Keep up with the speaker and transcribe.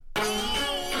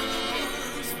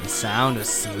sound of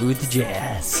smooth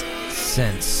jazz.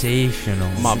 Sensational.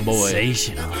 My boy.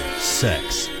 Sensational.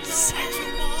 Sex.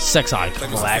 Sex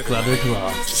icon. Black leather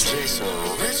gloves.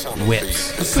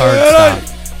 Whips. Card stock.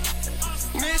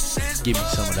 Give me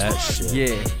some of that shit.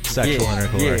 Yeah. Sexual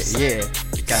intercourse. Yeah.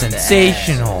 Got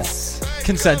Sensational.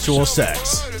 Consensual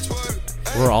sex.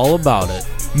 We're all about it.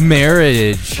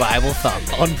 Marriage. Bible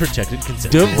thump. Unprotected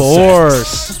consent.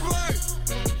 Divorce.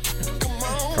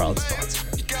 Proud sponsor.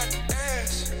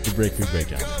 The Breakthrough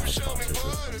Breakdown. Proud sponsors.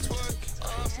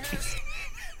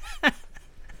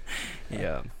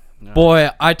 Yeah. No. Boy,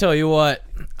 I tell you what,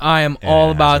 I am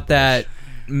all about that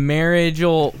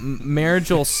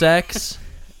marriageal sex.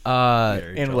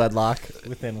 In wedlock.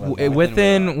 Within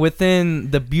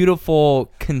the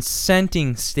beautiful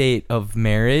consenting state of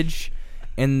marriage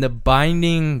and the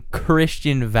binding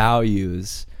Christian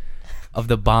values of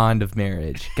the bond of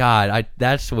marriage. God,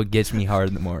 that's what gets me hard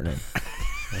in the morning.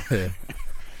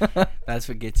 That's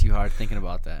what gets you hard thinking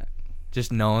about that.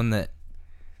 Just knowing that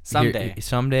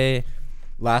Someday.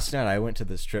 Last night I went to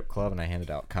the strip club and I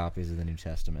handed out copies of the New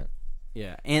Testament.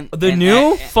 Yeah. And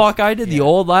Fuck, I did the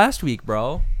old last week,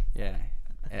 bro. Yeah.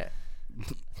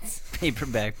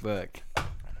 Paperback book.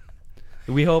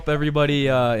 We hope everybody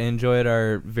enjoyed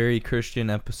our very Christian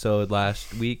episode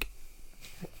last week.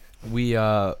 We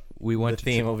went The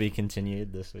theme will be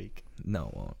continued this week. No,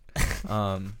 it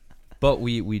won't. But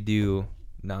we do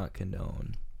not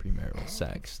condone premarital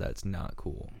sex. That's not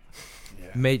cool. Yeah.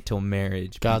 Mate till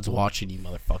marriage. God's people. watching you,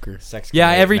 motherfucker. Sex.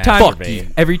 Yeah, every time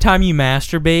you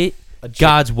masturbate, A chi-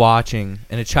 God's watching,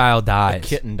 and a child a dies.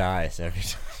 kitten dies every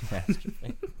time you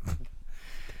masturbate.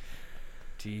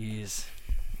 Jeez.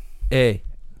 Hey,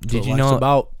 That's did what you life's know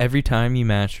about. every time you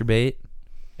masturbate?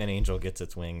 An angel gets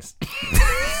its wings.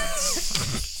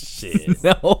 Shit.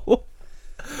 No.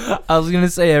 I was gonna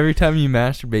say every time you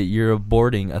masturbate, you're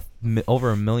aborting over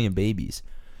 1 million babies.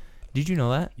 Did you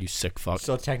know that? You sick fuck.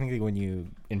 So technically, when you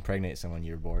impregnate someone,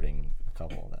 you're aborting a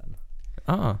couple.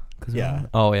 Then. Yeah.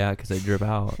 Oh yeah, because they drip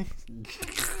out.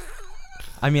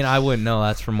 I mean, I wouldn't know.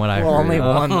 That's from what I Well,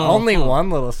 heard. only one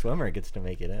little swimmer gets to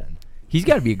make it in. He's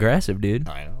got to be aggressive, dude.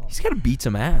 I know. He's got to beat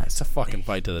some ass. It's a fucking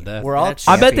fight to the death. We're all.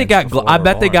 I bet they got. champions I before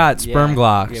bet we're they born. got sperm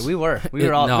glocks. Yeah, we were. We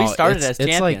were all. We started as it's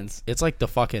champions. It's like the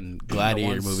fucking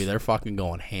Gladiator ones- movie. They're fucking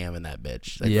going ham in that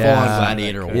bitch. Like Yeah. full on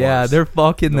Gladiator wars. Yeah, they're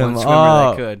fucking The them one swimmer that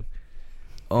up. could.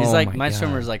 Oh He's like my God.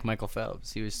 swimmer's like Michael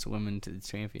Phelps. He was swimming to the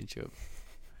championship.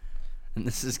 And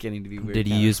this is getting to be weird. Did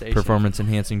he use conversation.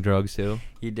 performance-enhancing drugs too?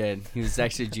 He did. He was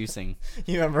actually juicing.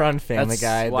 You remember on Family That's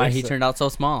Guy? why there's he a- turned out so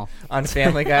small. on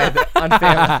Family Guy.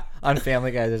 On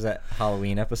Family Guy, there's that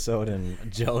Halloween episode, and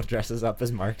Joe dresses up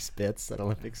as Mark Spitz, that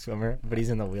Olympic swimmer, but he's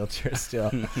in the wheelchair still.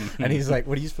 And he's like,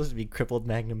 "What are you supposed to be, crippled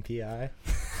Magnum PI?"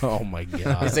 Oh my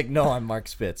god. He's like, "No, I'm Mark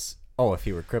Spitz." Oh, if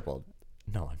he were crippled.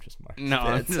 No, I'm just Mark. No,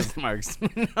 I'm Spitz. just Mark's.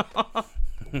 No.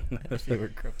 If he were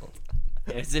crippled.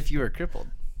 As if you were crippled.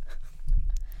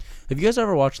 Have you guys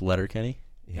ever watched Letterkenny?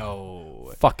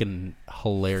 No. Fucking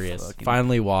hilarious. Fucking-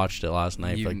 Finally watched it last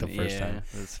night for like the first yeah, time.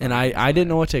 that's And funny. I didn't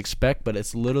know what to expect, but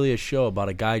it's literally a show about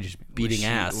a guy just beating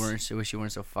ass. Wish you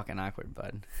weren't so fucking awkward,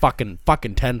 bud. Fucking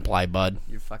 10-ply, bud.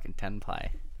 You're fucking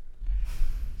 10-ply.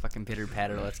 Fucking pitter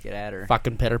patter, let's get at her.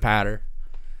 Fucking pitter patter.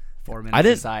 4 I minutes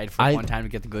didn't- aside for I- one time to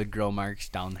get the good girl marks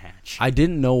down the hatch. I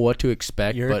didn't know what to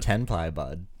expect, You're but 10-ply,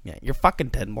 bud. yeah, you're fucking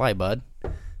 10-ply, bud.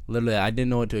 Literally, I didn't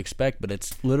know what to expect, but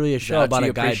it's literally a Is show that what about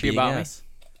you a guy appreciate beating about me? ass.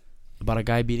 About a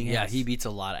guy beating Yeah, ass. he beats a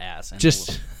lot of ass. And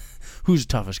Just who's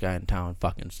the toughest guy in town?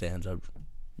 Fucking stands up.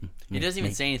 he doesn't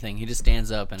even say anything. He just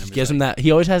stands up and Just I'm gives him like, that.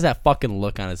 He always has that fucking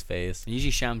look on his face. He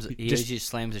usually Just- usually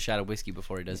slams a shot of whiskey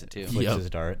before he does it too. Flicks Yep. his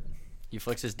dart. He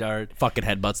flicks his dart. Fucking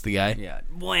headbutts the guy. Yeah,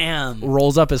 wham.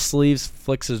 Rolls up his sleeves,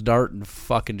 flicks his dart, and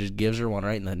fucking just gives her one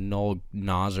right in the null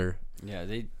nozer. Yeah,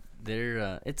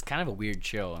 they're it's kind of a weird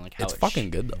show and like how It's fucking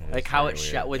good though. like It's how very it's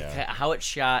shot weird, with yeah. how it's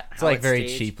shot. It's how like very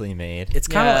staged. cheaply made. It's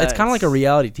kind of Yeah, it's kind of like a it's-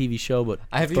 reality TV show, but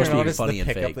Have you supposed ever to be noticed funny the and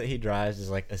pickup fake. that he drives is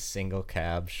like a single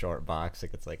cab short box?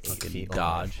 Like it's like 8 Fucking feet long.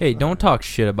 Dodge. Hey, don't talk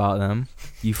shit about them.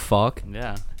 You fuck.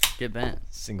 Yeah, get bent.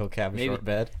 Single cab Maybe- short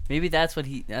bed. Maybe that's what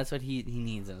he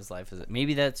needs in his life. Is it?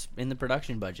 Maybe that's in the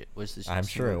production budget. Was this I'm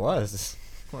sure it was.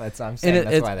 Well, I'm saying And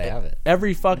that's it's- why they have it.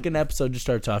 Every fucking episode just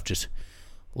starts off just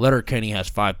Letterkenny has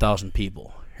 5,000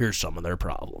 people. Here's some of their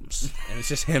problems, and it's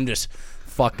just him just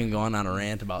fucking going on a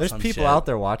rant about. There's some people shit. out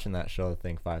there watching that show that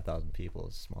think 5,000 people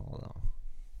is small though.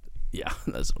 Yeah,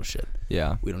 that's no shit.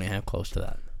 Yeah. We don't even have close to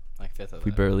that. like fifth of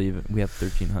We that. barely even. We have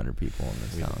 1,300 people in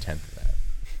this We have town. a tenth of that.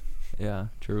 Yeah,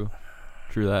 true.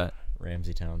 True that.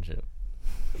 Ramsey Township.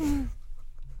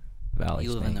 Valley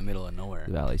You live Snake. in the middle of nowhere.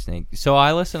 The Valley Snake. So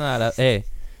I listened to that.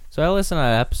 So I listened to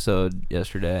that episode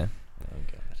yesterday, Oh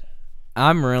god.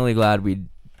 I'm really glad we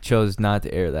chose not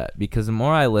to air that because the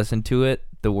more I listen to it,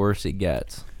 the worse it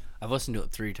gets. I've listened to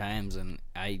it 3 times and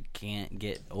I can't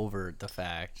get over the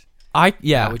fact.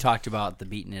 Yeah. We talked about the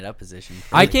beating it up position.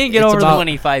 I can't get It's over about the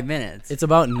 25 minutes. It's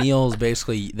about Niels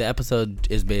basically. The episode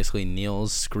is basically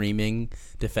Niels screaming,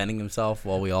 defending himself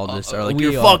while we all just are like,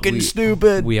 we "You're all- fucking we-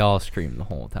 stupid." We all screamed the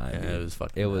whole time. Yeah, dude. it was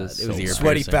fucking. It was bad. It was so ear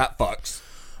Sweaty piercing. fat fucks.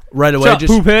 Right away, Shut up,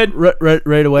 just poophead.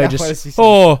 right away, Yeah, what does he just say?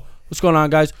 oh, what's going on,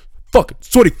 guys? Fucking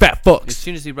sweaty fat As fucks.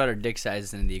 soon as he brought our dick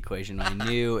size into the equation, I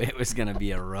knew it was gonna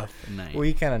be a rough night.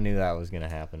 We kind of knew that was gonna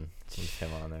happen. Since him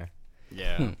on there,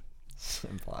 Yeah, it's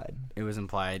implied. it was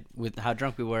implied with how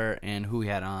drunk we were and who we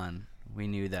had on. We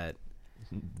knew that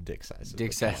Dick sizes.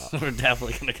 dick would come size out. were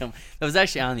definitely gonna come. That was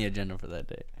actually on the agenda for that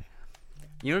day.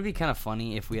 You know, it'd be kind of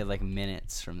funny if we had like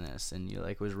minutes from this and you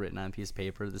like was written on a piece of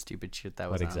paper the stupid shit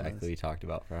that was What on exactly we this. talked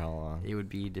about for how long? It would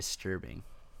be disturbing.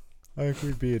 I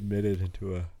could be admitted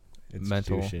into a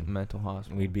institution. mental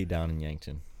hospital. We'd be down in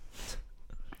Yankton.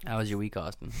 How was your week,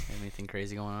 Austin? Anything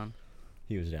crazy going on?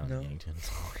 He was down in Yankton.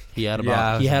 He had Yeah, I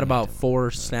about was he had in about Yankton.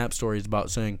 4 snap stories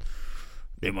about saying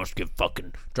they must give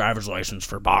fucking driver's license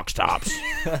for box tops.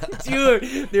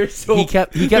 Dude, they're so He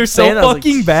kept they're saying that, I so was like,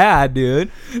 fucking bad,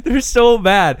 dude. They're so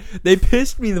bad. They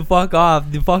pissed me the fuck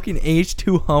off. The fucking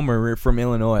H2 Hummer from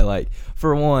Illinois, like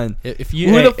for one. If you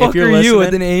Who hey, the fuck if you're are you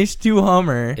with an listening, H2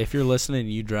 Hummer? if you're listening,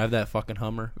 and you drive that fucking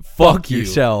Hummer. Fuck you.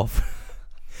 yourself.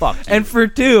 Fuck you. And for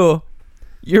 2,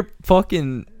 you're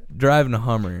fucking driving a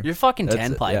Hummer. You're fucking That's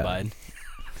 10 it, ply, yeah. bud.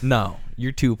 No,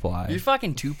 you're 2-ply. You're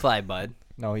fucking 2 ply, bud.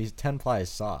 No, he's 10 ply is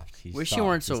soft. He's Wish you soft.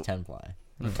 weren't He's so- 10 ply.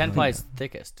 10 ply is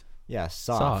thickest. Yeah,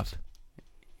 soft. Soft.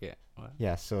 Yeah. What?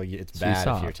 Yeah, so it's So you're bad if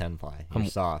you're soft. 10 ply. You're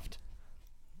soft.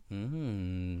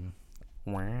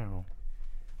 Wow.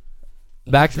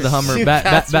 Back to the Hummer. Dude, Back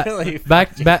that's back really back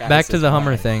fucking back to Guy's the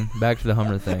Hummer mind. thing. Back to the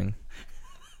Hummer thing.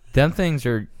 Them things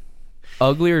are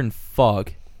uglier than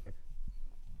fuck.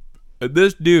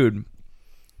 This dude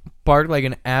parked like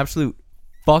an absolute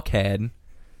fuckhead,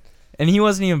 and he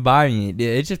wasn't even buying it.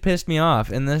 It just pissed me off.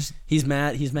 And this, He's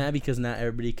mad. He's mad because not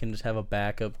everybody can just have a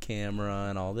backup camera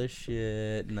and all this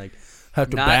shit, and like have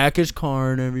to Not- back his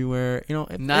car and everywhere. You know,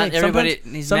 Not hey, everybody.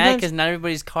 sometimes- He's mad sometimes- because not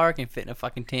everybody's car can fit in a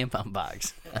fucking tampon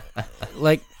box.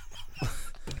 like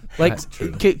That's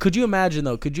true. could you imagine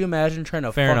though? Could you imagine trying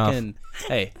to Fair enough. fucking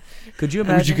hey? Could you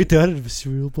imagine? that out of a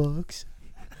cereal box?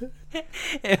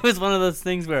 It was one of those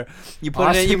things where you put it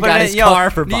Austin in. You put got it his in. Yo, car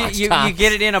for you, box you tops.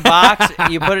 get it in a box.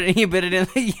 You put it. You put it in.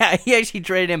 Yeah, he actually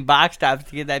traded in box tops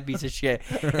to get that piece of shit.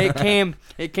 It came.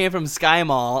 It came from Sky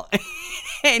Mall,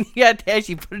 and you had to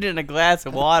actually put it in a glass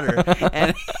of water,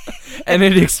 and and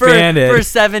it for expanded.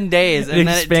 7 days, and then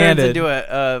it turns expanded. into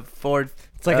a Ford.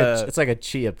 It's like it's like a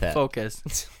chia pet.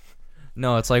 Focus.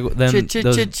 No, it's like them Ch-ch-ch-chia.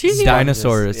 those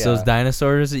dinosaurs. Yeah. Those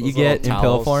dinosaurs that you Those get little in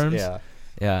pill towels. forms. Yeah.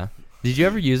 Yeah. Did you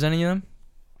ever use any of them?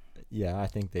 Yeah, I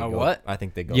think they A go. what? I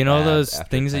think they go. You know bad those after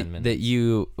things 10 that minutes.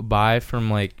 you buy from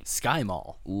like Sky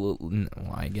Mall. well,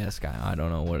 I guess I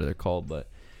don't know what they're called, but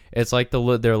it's like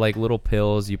they're like little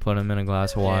pills. You put them in a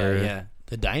glass of water. Yeah.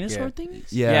 the dinosaur Yeah.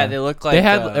 things. Yeah, they look like they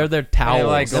had uh, or they're towels.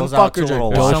 like Them goes out to fuckers a are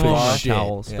little dope Some of them as are shit.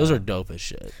 towels. Those Yeah. are dope as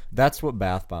shit. That's what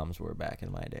bath bombs were back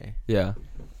in my day. Yeah.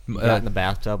 You got in the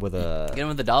bathtub with a. Get them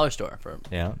at the dollar store for.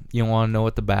 Yeah, You want to know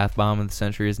what the bath bomb of the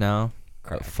century is now? A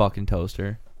Crack. fucking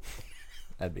toaster.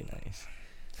 That'd be nice.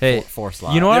 Hey, Four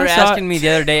slot. you know what They were I saw? asking me the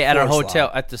other day at our Four hotel,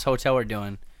 slot. at this hotel we're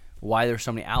doing, why there's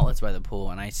so many outlets by the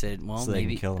pool, and I said, well, So they can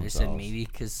maybe. kill I said themselves. maybe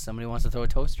because somebody wants to throw a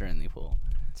toaster in the pool.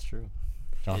 It's true.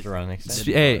 Don't have to run an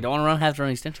extension. Hey, Don't want to have to run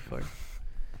an extension cord.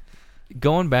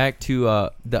 going back to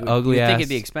the You ugly would ass. think it'd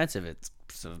be expensive. It's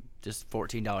so just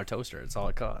 $14 toaster. It's all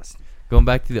it costs. Going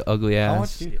back to the ugly How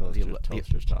ass. much do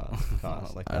toasters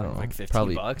cost? Like I don't know. like 15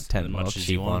 probably bucks. 10 As much bucks. as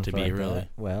you want it to be, like really. that?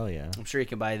 Well, yeah. I'm sure you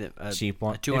can buy the Cheap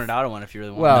one. a $200 one if you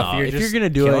really want. Well, No, if you're, if just you're gonna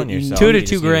do killing it, you yourself, 2 to you just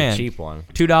 2 need a grand. cheap one.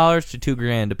 $2 to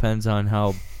 $2,000 depends on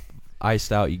how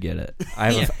iced out you get it.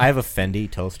 I have a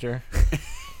Fendi toaster.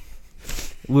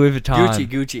 Louis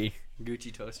Vuitton.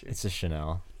 Gucci toaster. It's a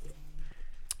Chanel.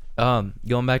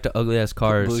 Going back to ugly ass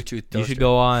cars. Bluetooth You toaster. should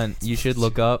go on. You should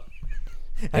look up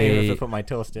I didn't even have A to put my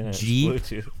toast in it. It's Jeep.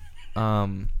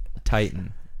 Bluetooth.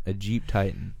 Titan, a Jeep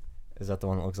Titan. Is that the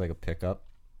one that looks like a pickup?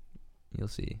 You'll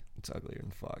see. It's uglier than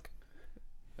fuck.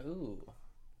 Ooh.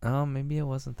 Oh, maybe it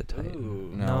wasn't the Titan.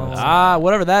 Ooh. No. Ah,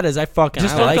 whatever that is, I fucking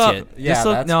Just I look like up. it. Just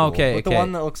look- that's no, cool. okay, But the okay.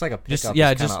 one that looks like a Just- pickup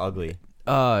yeah, is kind just- of ugly.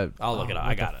 I'll look it up. I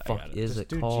what got the it. I fuck got it. is Just it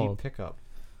do called? Jeep pickup.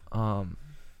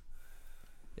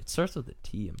 It starts with a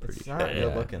T. I'm pretty It's sure. not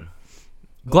good looking.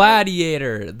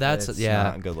 Gladiator. That's It's yeah.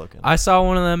 not good looking. I saw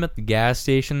one of them at the gas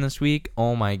station this week.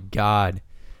 Oh my god.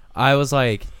 I was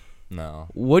like, No.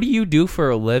 "What do you do for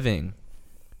a living?"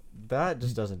 That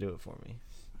just doesn't do it for me.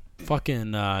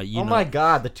 Fucking, Oh my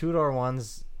god, the 2-door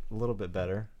one's a little bit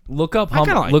better. Look up I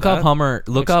kinda Hummer. like Look up that. Hummer.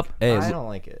 Look up. Hey, I don't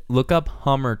like it. look up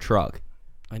Hummer truck.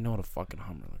 I know what a fucking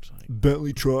Hummer looks like.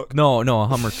 Bentley truck. No, a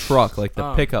Hummer truck, like the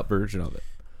Oh. pickup version of it.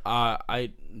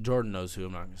 Jordan knows who.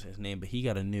 I'm not gonna say his name, but he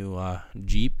got a new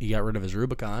Jeep. He got rid of his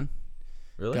Rubicon.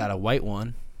 Really? Got a white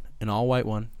one, an all white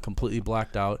one, completely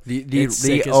blacked out. The It's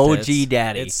sick as OG tits.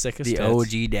 daddy. It's sick as the tits.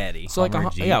 OG daddy. So like Hummer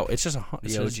Jeep. yeah, it's just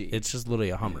The OG. it's just literally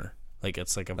a Hummer. Like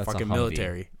it's like a That's a fucking Humvee.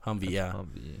 military Humvee. Yeah.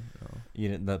 Humvee, no. You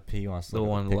didn't, the P wants to The look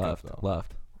at one pickup, left. though.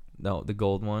 Left. No, the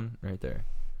gold one right there.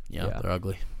 Yeah, Yeah. they're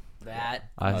ugly. That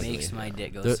I makes see. my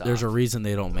dick go soft. There's a reason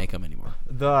they don't make them anymore.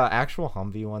 The actual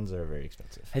Humvee ones are very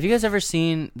expensive. Have you guys ever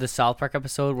seen the South Park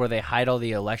episode where they hide all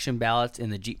the election ballots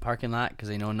in the Jeep parking lot because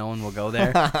they know no one will go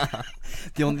there?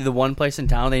 the one place in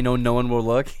town they know no one will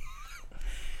look.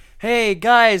 Hey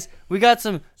guys, we got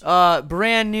some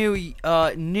brand new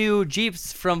new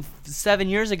Jeeps from 7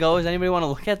 years ago. Does anybody want to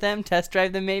look at them? Test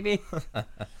drive them, maybe?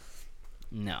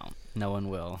 No one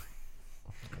will.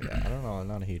 Yeah, I don't know. I'm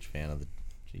not a huge fan of the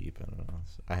Jeep. I don't know.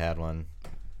 I had one.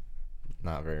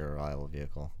 Not very reliable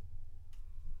vehicle.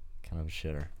 Kind of a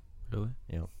shitter. Really?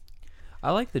 Yep.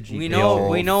 I like the Jeep. We The know-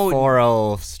 old we know-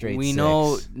 4.0 straight We six.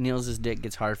 know Niels' dick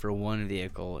gets hard for one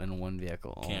vehicle and one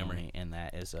vehicle Camry. only, and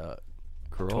that is a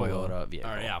Corolla. Toyota vehicle.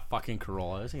 All right, yeah, fucking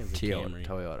Corolla. I was thinking it's a Camry.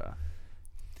 Toyota.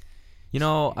 You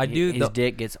know, I do. His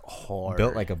dick gets hard.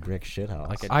 built like a brick shithouse.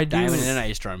 like a I do- diamond in an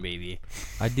ice storm, baby.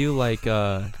 I do like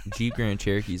Jeep Grand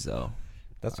Cherokees though.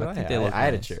 That's I what I, think had. they look I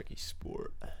had a nice. Cherokee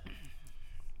Sport.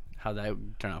 How'd that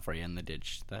turn out for you in the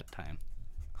ditch that time?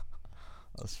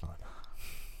 That was fun.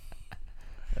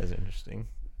 That was interesting.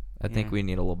 I think Yeah. we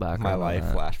need a little background. My on life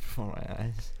that. flashed before my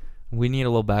eyes. We need a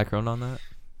little background on that.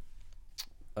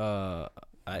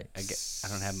 I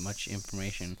don't have much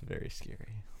information. It's very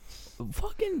scary.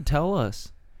 Fucking tell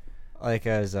us. Like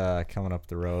I was coming up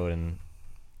the road and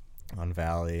on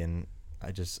Valley, and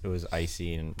it was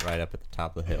icy, and right up at the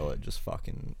top of the hill, it just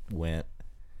fucking went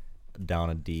down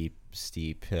a deep,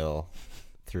 steep hill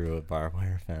through a barbed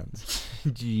wire fence.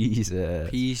 Jesus.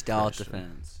 Pieced out the Christian.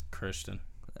 fence. Christian.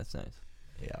 That's nice.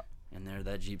 Yeah. And there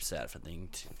that Jeep sat for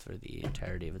the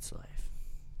entirety of its life.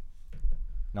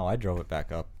 No, I drove it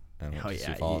back up and went Oh to yeah,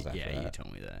 Sioux Falls you, after yeah, that. you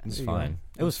told me that. It was There you go. fine.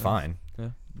 It was That's fine. Yeah.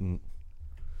 Mm.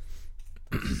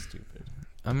 Stupid.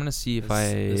 I'm gonna see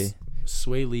if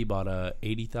Sway Lee bought a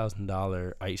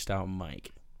 $80,000 iced out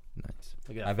mic. Nice.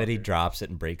 Look at that I bet he fucker. drops it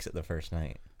and breaks it the first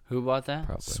night. Who bought that?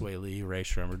 Probably. Sway Lee, Ray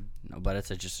Shremmerd, No, but it's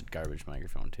just a garbage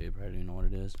microphone too. Probably don't even know what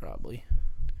it is. probably.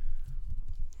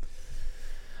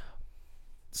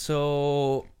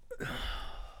 So,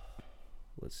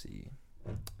 let's see.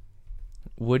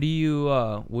 What do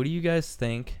you guys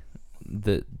think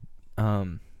that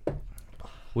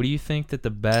what do you think that the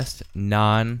best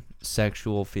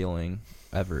non-sexual feeling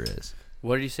ever is?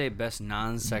 What did you say? Best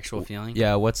non-sexual feeling?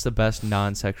 Yeah, what's the best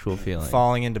non-sexual feeling?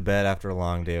 Falling into bed after a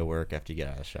long day of work after you get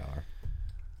out of the shower.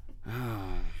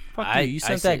 Fuck I- you. You I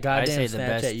sent say- that goddamn I say the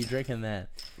Snapchat. best- You drinking that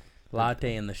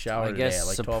latte in the shower I today guess at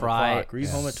like 12 surprise- o'clock. Were you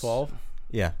home at 12?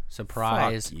 Yeah.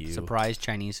 Surprise! Fuck you. Surprise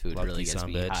Chinese food Lucky really gets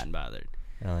son me of a bitch. hot and bothered.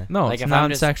 Really? No, Like, it's if I'm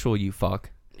just- non-sexual. You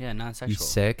fuck. Yeah, You non-sexual.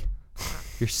 sick.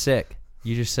 You're sick.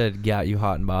 You just said got you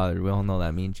hot and bothered. We all know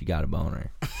that means you got a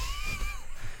boner.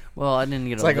 Well, I didn't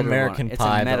get It's a like literal American boner.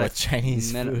 Pie, It's but a with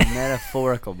Chinese food.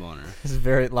 metaphorical boner. This is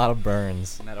a lot of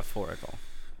burns. Metaphorical.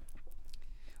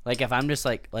 Like if I'm just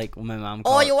like when my mom. Oh,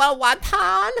 called- you want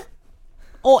wonton?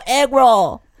 Oh, egg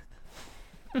roll.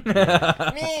 Man,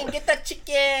 get the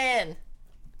chicken.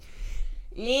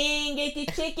 Ling, get the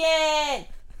chicken.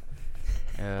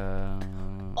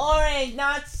 Orange,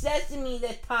 not sesame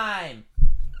this time.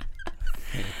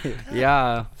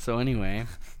 Yeah. So anyway,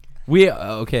 We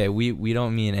okay. We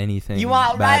don't mean anything. You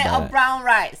want bad rice by or it. brown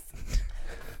rice?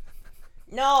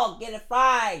 No, get it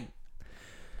fried.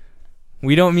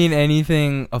 We don't mean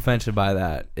anything offensive by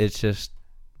that. It's just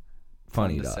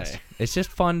funny Fun to to us. say. It's just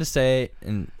fun to say,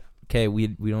 and okay, we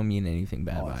don't mean anything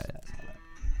bad by it.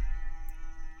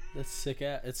 That's sick.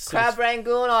 It's Crab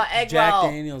rangoon or egg Jack roll?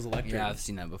 Daniels Electric. yeah, I've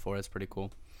seen that before. It's pretty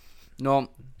cool. No,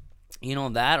 you know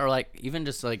that, or like even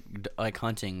just like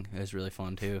hunting is really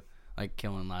fun too. Like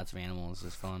killing lots of animals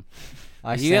is fun.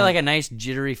 You get like a nice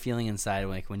jittery feeling inside,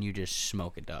 like when you just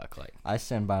smoke a duck. Like I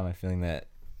stand by my feeling that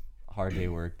hard day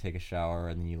work, take a shower,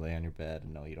 and then you lay on your bed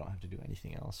and know you don't have to do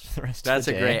anything else for the rest that's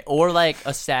of a the day. great. Or like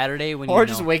a Saturday when Or you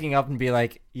just know, waking up and be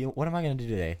like, what am I going to do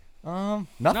today? Nothing.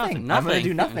 Nothing. I'm going to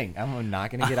do nothing. I'm not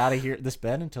going to get out of this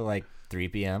bed until like 3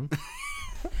 p.m.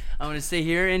 I'm gonna stay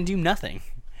here and do nothing.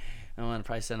 I want to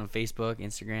probably send on Facebook,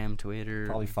 Instagram, Twitter.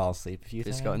 Probably fall asleep a few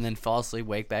Just times. go and then fall asleep,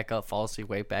 wake back up, fall asleep,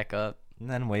 wake back up. And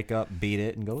then wake up, beat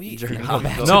it, and go eat. Jerk And off, go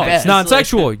back go to No, bed. bed. it's not It's like-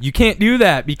 sexual. You can't do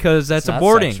that because that's It's not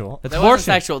aborting. sexual. That's That wasn't abortion.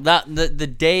 sexual. The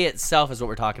day itself is what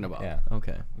we're talking about. Yeah,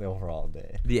 Okay. the overall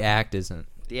day. The act isn't.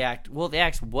 The act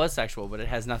was sexual, but it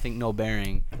has no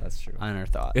bearing That's true. on our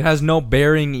thought. It has no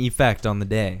bearing effect on the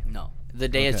day. No, the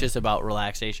day is Okay. just about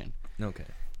relaxation, Okay.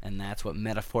 and that's what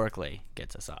metaphorically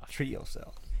gets us off. Treat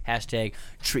yourself. Hashtag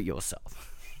treat yourself.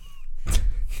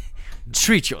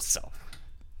 Treat yourself.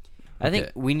 I think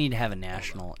Okay. we need to have a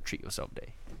national treat yourself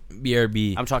day.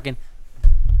 BRB. I'm talking.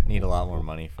 Need a lot more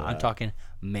money for I'm that. talking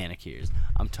manicures.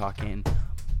 I'm talking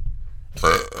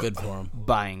Good for him.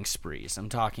 buying sprees. I'm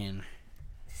talking.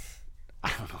 I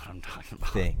don't know what I'm talking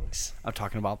about. things. I'm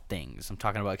talking about things. I'm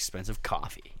talking about expensive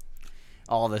coffee.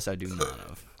 All this I do none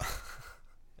of.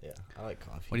 Yeah, I like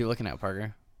coffee. What are you looking at,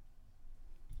 Parker?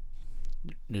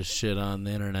 Just shit on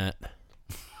the internet.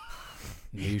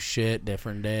 New shit,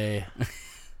 different day.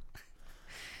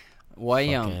 Why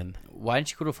Fucking- why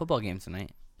didn't you go to a football game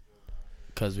tonight?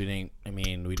 Because we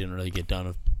didn't really get done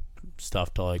with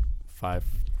stuff till like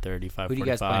 5:30, 5:45. Who do you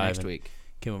guys play next and week?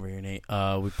 Came over here, Nate.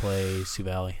 We play Sioux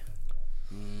Valley.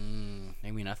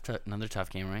 Maybe another tough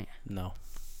game, right? No.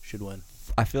 Should win.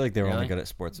 I feel like they were Really? only good at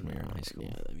sports when we were in high school.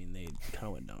 Yeah, I mean, they kind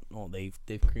of went down. Oh, they've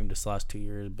creamed us the last 2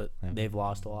 years, but Yeah. they've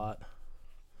lost a lot.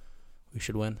 We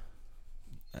should win.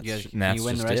 That's You guys, ju- can that's you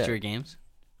win the just rest it. of your games?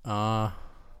 I'm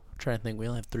trying to think. We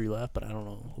only have 3 left, but I don't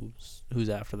know who's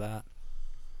after that.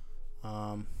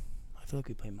 I feel like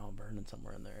we play Mount Vernon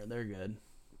somewhere in there. They're good.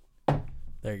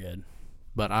 They're good,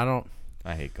 but I don't.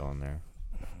 I hate going there.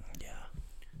 Yeah.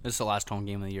 This is the last home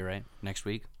game of the year, right? Next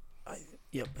week.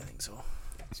 Yep, I think so.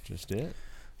 That's just it.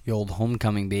 The old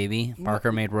homecoming baby.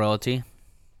 Parker made royalty.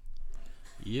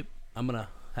 Yep. I'm gonna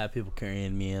have people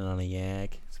carrying me in on a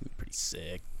yak. It's gonna be pretty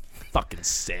sick. Fucking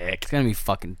sick. It's gonna be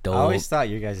fucking dope. I always thought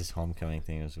your guys' homecoming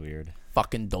thing was weird.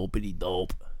 Fucking dopey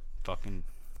dope. fucking.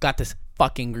 Got this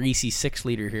fucking greasy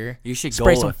 6-liter here. You should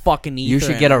Spray go. some fucking ether. You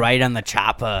should in get a it. ride on the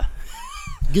chopper.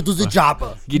 Get to the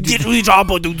chopper. Get to the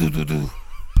chopper. Do.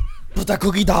 Put that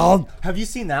cookie down. Have you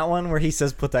seen that one where he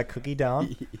says "put that cookie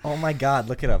down"? Oh my God,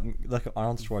 look it up. Look at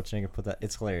Arnold Schwarzenegger. Put that.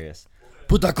 It's hilarious.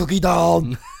 Put that cookie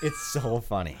down. It's so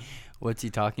funny. What's he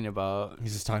talking about?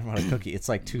 He's just talking about a cookie. It's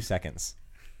like 2 seconds.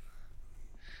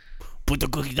 Put the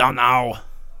cookie down now.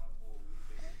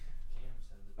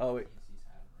 Oh, wait.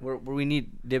 We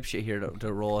need dipshit here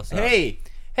to roll us up. Hey,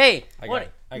 Hey, got what?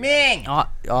 it. Ming.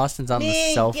 Austin's on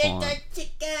the cell Get phone, the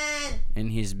chicken.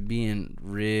 and he's being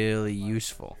really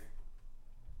useful.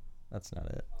 That's not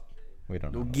it. We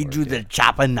don't know. Get you the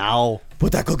chopper now.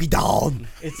 Put that cookie down.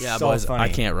 It's Yeah, so boys, funny. I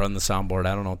can't run the soundboard.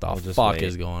 I don't know what the I'll just fuck wait.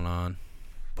 is going on.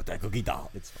 Put that cookie down.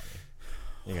 It's funny.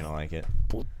 You're gonna like it.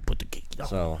 Put the cookie down.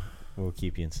 So we'll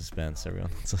keep you in suspense, everyone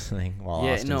that's listening, while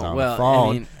Yeah, Austin's no, on well, the phone.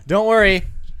 I mean- Don't worry.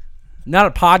 Not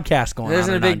a podcast going It on.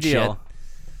 isn't a and big on deal. shit.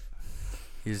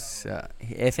 He's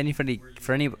if anybody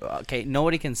okay,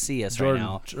 nobody can see us right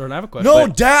now. Jordan, I have a question. No,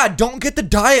 Dad, don't get the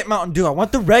diet Mountain Dew. I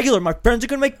want the regular. My friends are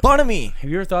gonna make fun of me. Have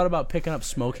you ever thought about picking up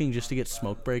smoking just to get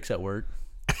smoke breaks at work?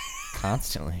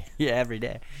 Constantly. Yeah, every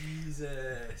day.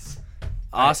 Jesus.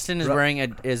 Austin is wearing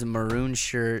a maroon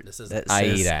shirt that says I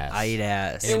eat ass. I eat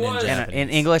ass. It was. in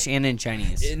English and in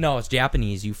Chinese. No, it's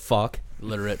Japanese. You fuck.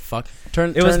 Literate fuck.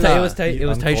 Turn. It was turn tight. the- It was tight. It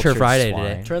was tight shirt uncultured Friday swine.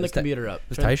 today. Turn the It's ti- computer up. It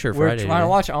was tight shirt We're Friday. trying to today.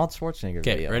 watch Arnold Schwarzenegger.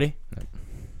 Okay, video. ready?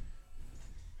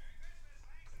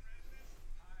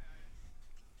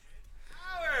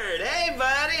 Howard, hey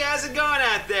buddy, how's it going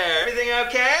out there? Everything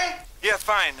okay? Yeah,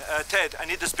 fine. Ted, I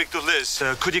need to speak to Liz.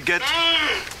 Could you get...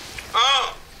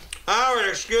 Oh, Howard,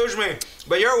 excuse me,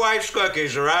 but your wife's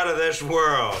cookies are out of this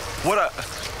world. What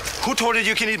Who told you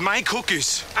you can eat my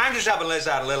cookies? I'm just helping Liz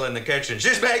out a little in the kitchen.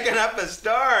 She's making up a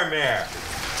storm here.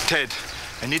 Ted,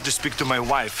 I need to speak to my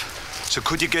wife. So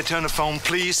could you get her on the phone,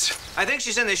 please? I think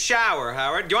she's in the shower,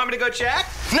 Howard. Do you want me to go check?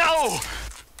 No!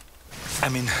 I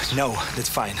mean, no, that's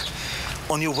fine.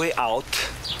 On your way out,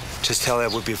 just tell her I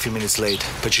will be a few minutes late,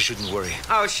 but you shouldn't worry.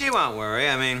 Oh, she won't worry.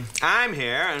 I mean, I'm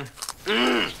here and...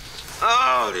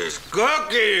 Oh, these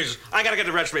cookies! I gotta get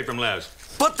the recipe from Liz.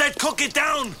 Put that cookie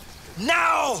down!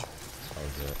 Now!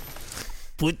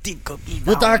 Put the cookie down.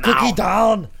 Put that cookie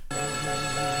down.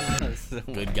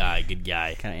 Good guy. Good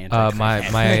guy. Kind of My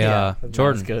Not as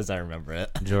Jordan. good as I remember it.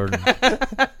 Jordan.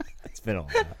 It's been a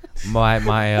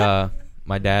while.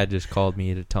 My dad just called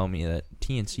me to tell me that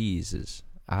TNC's is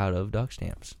out of duck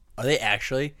stamps. Are they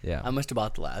actually? Yeah. I must have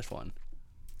bought the last one.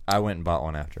 I went and bought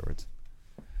one afterwards.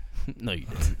 No, you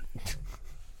didn't.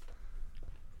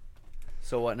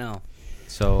 So what now?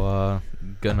 So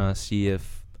gonna see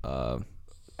if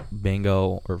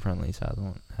Bingo or Friendly's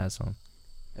has some.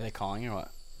 Are they calling or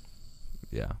what?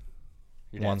 Yeah.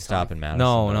 Your One dad's stop calling? in Madison.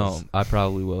 No, does. I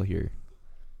probably will here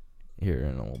in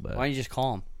a little bit. Why don't you just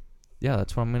call him? Yeah,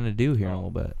 that's what I'm gonna do here in a little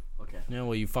bit. Okay. Yeah,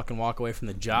 well, you fucking walk away from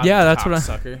the job. Yeah, you that's what I-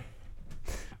 sucker.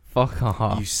 Fuck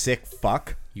off. You sick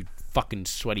fuck. You fucking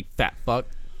sweaty fat fuck.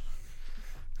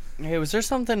 Hey, was there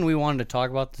something we wanted to talk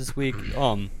about this week?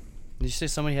 Did you say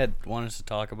somebody had wanted us to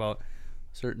talk about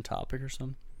a certain topic or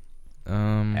something?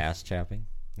 Ass chapping.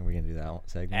 Are we gonna do that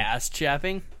segment? Ass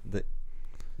chapping? The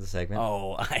segment.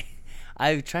 Oh,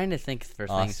 I'm trying to think for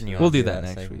Austin, things. you We'll wanna do that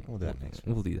next segment? week. We'll do that next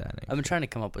week. We'll do that next. I've been trying to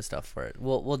come up with stuff for it.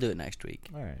 We'll do it next week.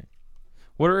 All right.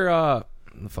 What are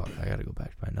fuck? I gotta go back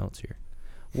to my notes here.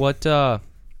 What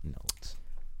Notes.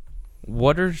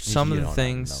 What are some You of the don't have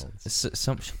things? notes.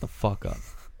 Shut the fuck up.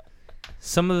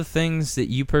 Some of the things that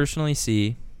you personally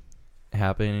see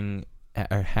happening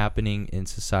in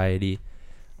society.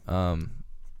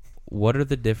 What are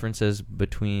the differences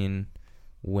between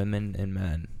women and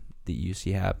men that you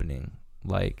see happening?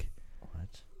 Like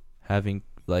What? having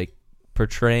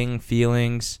portraying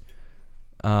feelings,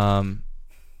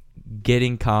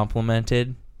 getting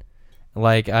complimented.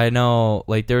 Like I know,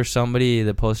 there was somebody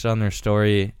that posted on their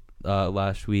story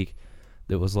last week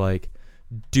that was like,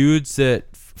 dudes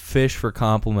that fish for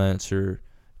compliments are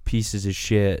pieces of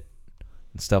shit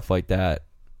and stuff like that.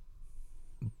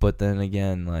 But then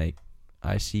again,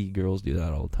 I see girls do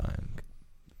that all the time.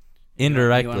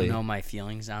 Indirectly. You want to know my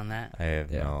feelings on that? I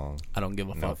have Yeah. I don't give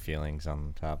a no fuck. feelings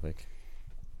on the topic.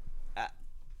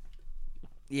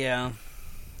 Yeah,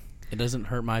 It doesn't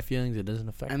hurt my feelings. It doesn't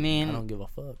affect I me. mean- I don't give a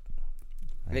fuck.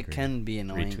 I it agree. can be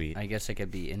annoying. Retweet. I guess it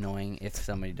could be annoying if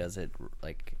somebody does it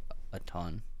a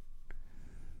ton.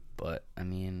 But I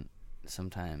mean,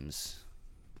 sometimes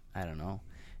I don't know.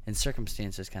 And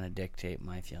circumstances kind of dictate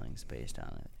my feelings based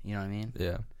on it. You know what I mean?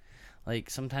 Yeah. Like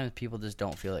sometimes people just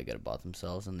don't feel that good about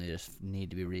themselves and they just need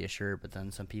to be reassured. But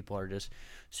then some people are just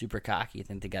super cocky,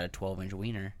 think they got a 12-inch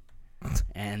wiener,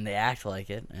 and they act like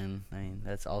it. And I mean,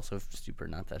 that's also super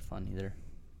not that fun either.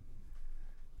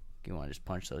 You want to just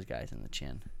punch those guys in the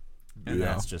chin. And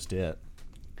that's just it.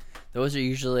 Those are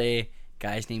usually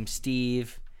guys named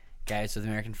Steve, guys with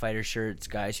American Fighter shirts,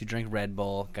 guys who drink Red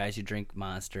Bull, guys who drink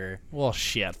Monster, Well,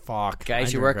 shit, fuck. guys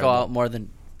I who drink work Red Bull. out more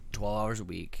than 12 hours a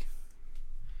week.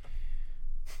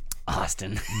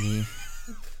 Austin.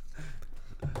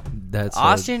 That's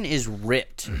Austin is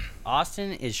ripped.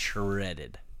 Austin is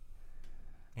shredded.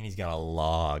 And he's got a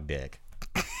log dick.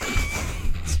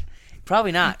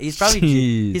 Probably not. He's probably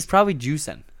Jeez. he's probably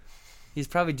juicing. He's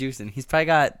probably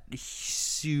got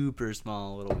super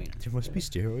small little wiener. There must be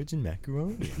steroids in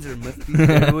macaroni. There must be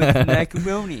steroids in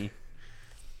macaroni.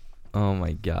 Oh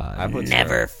my god. I put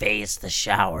Never face the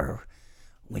shower.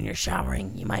 When you're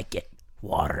showering, you might get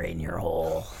water in your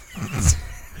hole.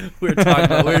 We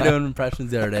were doing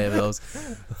impressions the other day of those.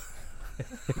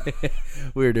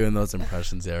 We were doing those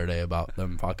impressions the other day about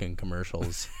them fucking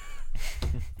commercials.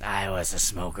 I was a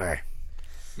smoker.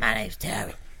 My name's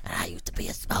Terry, and I used to be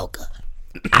a smoker.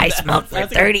 I smoked for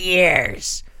 30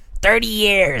 years. 30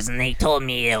 years, and they told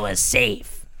me it was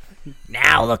safe.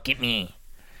 Now look at me.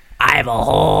 I have a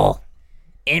hole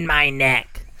in my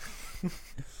neck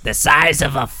the size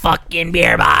of a fucking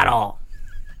beer bottle.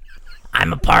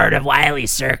 I'm a part of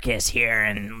Wiley's Circus here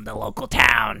in the local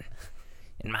town.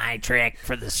 And my trick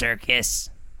for the circus,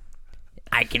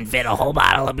 I can fit a whole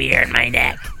bottle of beer in my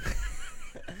neck.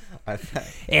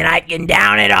 And I can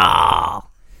down it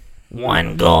all.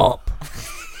 One gulp.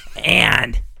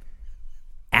 And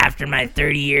after my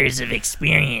 30 years of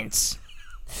experience,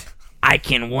 I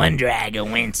can one drag a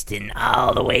Winston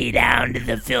all the way down to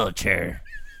the filter.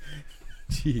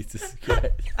 Jesus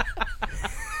Christ.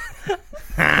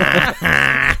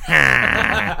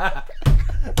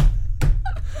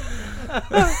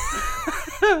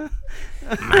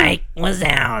 Mike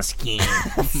Wazowski.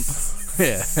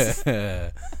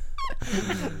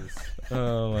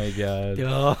 Oh my god.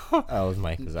 That was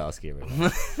Mike Wazowski.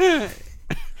 Everyone.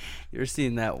 You ever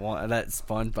seen that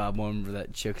SpongeBob one where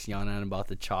that chick's yawning about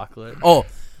the chocolate? Oh,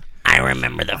 I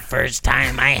remember the first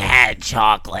time I had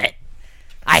chocolate.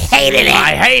 I hated it.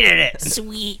 I hated it.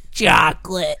 Sweet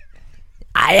chocolate.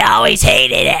 I always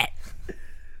hated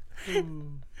it.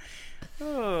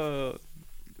 Oh,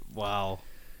 wow.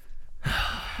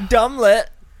 Dumblet.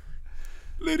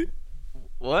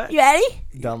 What? You ready?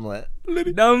 Dumblet.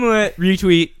 Dumblet.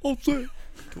 Retweet.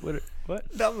 Twitter. What?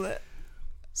 Dumblet.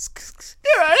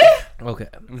 Okay.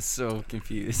 I'm so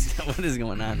confused. What is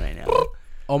going on right now?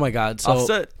 oh my God. So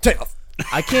Offset. Take off.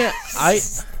 I can't.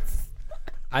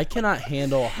 I cannot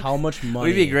handle how much money.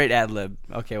 We'd be a great ad lib.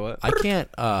 Okay, what? I can't.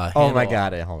 Oh my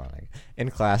god! Hold on. in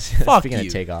class. Fuck speaking you.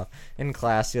 of takeoff, in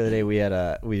class the other day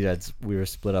we were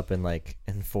split up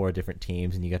in 4 different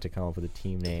teams, and you got to come up with a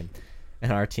team name.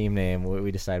 And our team name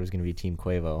we decided was going to be Team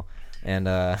Quavo. And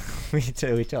we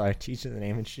tell our teacher the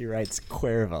name, and she writes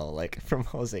Cuervo, like from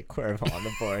Jose Cuervo on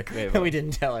the board. And we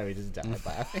didn't tell her; we just died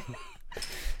laughing.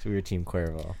 So we were Team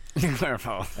Cuervo.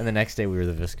 Cuervo. And the next day we were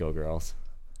the Visco Girls.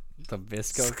 The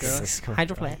Visco girls. Visco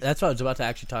Girls. That's what I was about to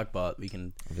actually talk about. We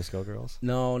can. Visco Girls.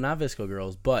 No, not Visco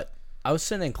Girls, but I was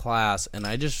sitting in class and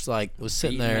I just was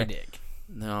sitting Eating there. my dick.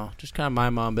 No, just kind of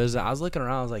mind my own business. I was looking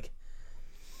around. I was like,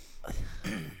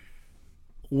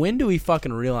 when do we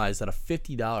fucking realize that a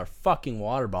 $50 fucking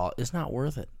water bottle is not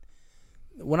worth it?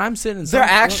 When I'm sitting in some, They're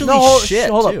actually shit,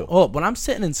 hold too. up, hold up. When I'm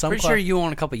sitting in some Pretty class, sure you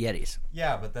own a couple Yetis.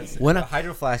 Yeah, but that's When a I-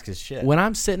 Hydro Flask is shit. when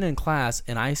I'm sitting in class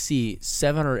and I see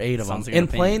 7 or 8 of them Sounds like an in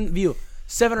plain view,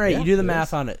 7 or 8, Yeah, you do the it math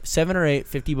is. on it. 7 or 8,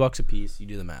 $50 a piece. You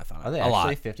do the math on it. Are they a lot.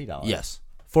 actually $50? Yes,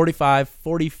 $45,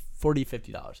 $40,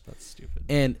 $50. That's stupid.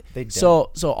 And They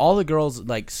so all the girls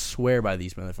swear by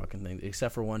these motherfucking things,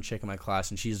 except for one chick in my class,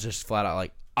 and she's just flat out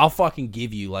like, "I'll fucking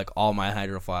give you all my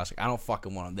Hydro Flask. I don't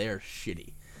fucking want them. They're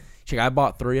shitty." She's like, "I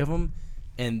bought 3 of them,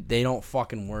 and they don't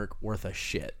fucking work worth a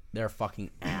shit. They're fucking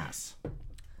ass."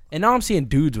 And now I'm seeing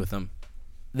dudes with them.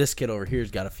 This kid over here's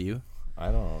got a few.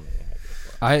 I don't know.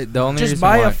 The only Just reason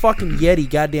buy why, a fucking Yeti,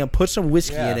 goddamn. Put some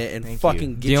whiskey Yeah, in it and thank fucking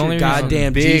you. get The your only reason-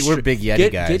 goddamn We're big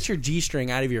Yeti guys. Get your G-string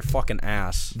out of your fucking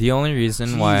ass. the only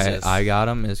reason why Jesus. I got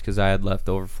them is because I had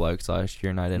leftover flex last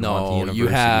year and I didn't want the No, university you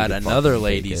had to another fucking take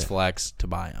lady's it. flex to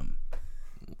buy them.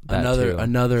 That too.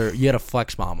 Another. You had a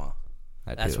flex mama.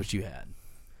 That That's too. what you had.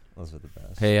 Those are the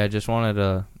best. Hey, I just wanted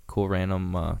a cool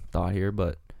random thought here,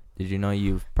 but did you know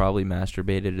you've probably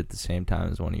masturbated at the same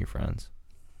time as one of your friends?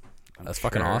 That's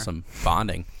fucking sure. awesome.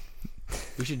 Bonding.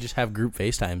 We should just have group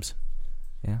FaceTimes.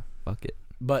 Yeah, fuck it.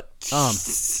 But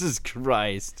Jesus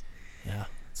Christ. yeah,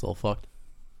 it's a little fucked.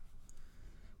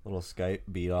 Little Skype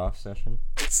beat off session.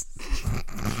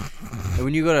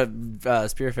 When you go to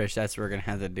Spearfish, that's what we're gonna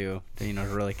have to do. To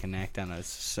really connect on a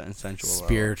sensual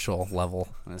Spiritual level. level,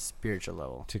 on a spiritual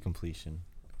level. To completion.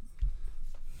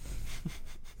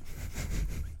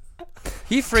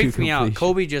 He freaked To me out. completion.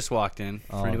 Kobe just walked in.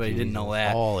 For Oh, anybody who didn't know Jesus.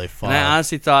 that. Holy fuck. And I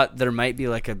honestly thought there might be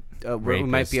like we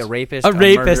might be a rapist, A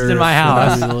rapist murderer, in my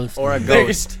house. or a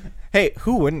ghost. Hey,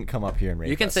 who wouldn't come up here and rape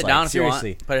You can us? sit Like, down if you seriously.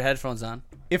 want. Put your headphones on.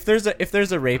 If there's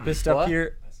a rapist up What?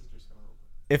 here,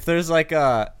 if there's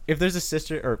a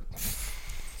sister or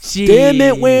Damn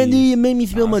it, Wendy! You made me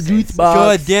spill my juice box.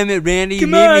 God damn it, Randy! You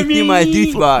made me feel my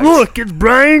juice box. Look, it's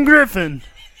Brian Griffin.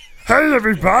 Hey,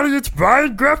 everybody, it's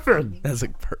Brian Griffin. That's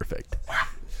perfect.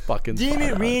 Fucking. damn it,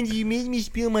 spot on. Randy, you made me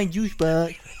spill my juice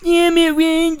box. Damn it,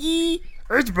 Randy.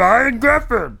 It's Brian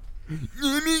Griffin. Damn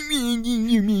it, Randy,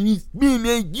 you made me spill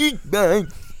my juice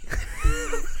box.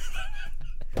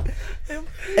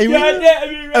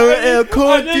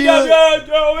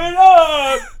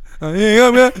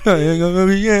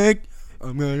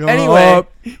 Anyway,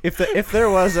 if there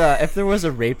was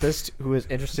a rapist who was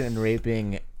interested in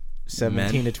raping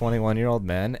 17 to 21-year-old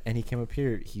men, and he came up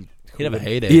here, he'd have a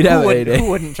heyday. He'd have a heyday. Who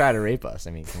wouldn't try to rape us?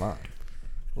 I mean, come on,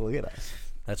 look at us.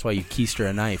 That's why you keister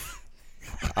a knife.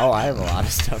 Oh, I have a lot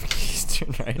of stuff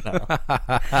keystone right now.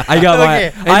 I got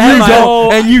Okay,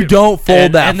 And you don't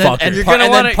fold that fucker. And You're gonna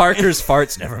then wanna- Parker's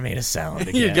farts never made a sound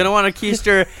again. You're gonna want to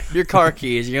keister your car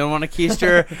keys. You're gonna want to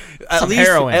keister Some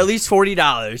heroin. at least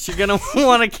 $40. You're gonna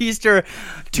want to keister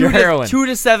Your heroin. 2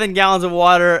 to 7 gallons of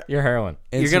water. Your heroin.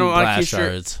 And You're gonna some want to glass keister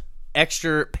shards.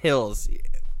 extra pills.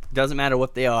 Doesn't matter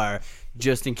what they are,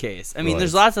 just in case. I mean, Right.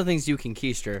 there's lots of things you can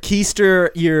keister. Keister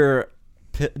your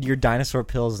dinosaur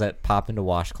pills that pop into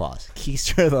washcloths.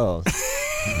 Keister those.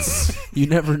 You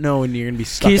never know when you're gonna be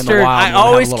stuck in the Keister. wild. I and wanna have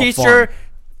always a little keister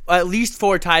fun. at least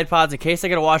 4 Tide Pods in case I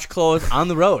gotta wash clothes on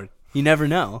the road. You never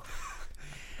know.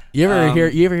 You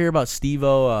ever hear about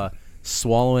Steve-O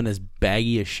swallowing his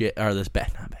baggie of shit or this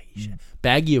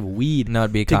baggie of weed? No,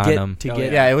 it'd be a to condom.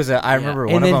 get Yeah, it was. I remember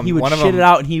and one then of them. he would one of shit them, it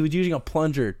out, and he was using a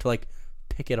plunger to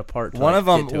pick it apart. One of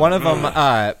them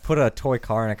put a toy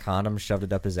car in a condom, shoved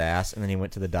it up his ass, and then he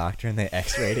went to the doctor and they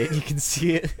X-rayed it. You can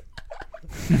see it.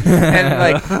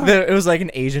 And it was like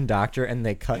an Asian doctor, and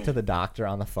they cut to the doctor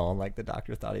on the phone. Like the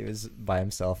doctor thought he was by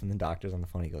himself, and the doctor's on the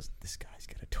phone. He goes, "This guy's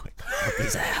got a toy car up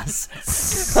his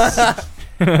ass."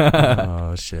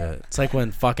 Oh shit! It's like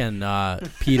when fucking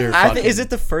Peter. Is it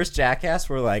the first Jackass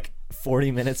where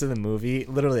 40 minutes of the movie,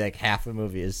 literally half the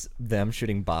movie, is them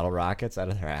shooting bottle rockets out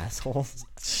of their assholes?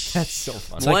 That's so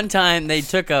funny. One time they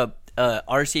took a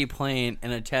RC plane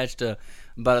and attached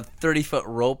about a 30-foot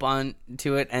rope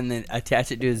onto it, and then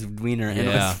attached it to his wiener, and it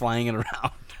Yeah. was flying it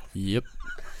around. Yep.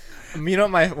 You know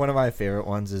what one of my favorite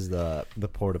ones is the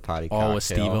porta potty cocktail. Oh, with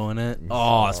Steve-O in it.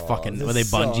 Oh, it's fucking this where they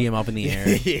is bungee so- him up in the air.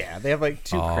 Yeah, they have like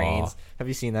 2 cranes. Have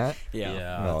you seen that?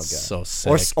 Yeah, Oh, it's God. so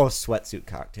sick. Or sweatsuit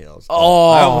cocktails. Oh,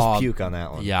 I almost puke on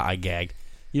that one. Yeah, I gagged.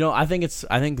 You know, I think some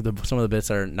of the bits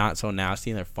are not so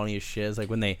nasty and they're funny as shit. It's like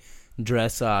when they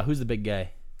dress. Who's the big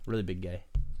guy? Really big guy.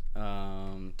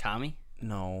 Tommy.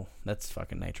 No, that's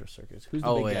fucking Nitro Circus. Who's the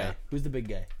Oh, big yeah. guy? Who's the big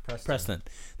guy? Preston.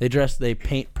 They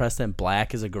paint Preston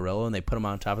black as a gorilla and they put him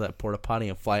on top of that porta potty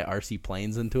and fly RC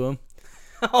planes into him.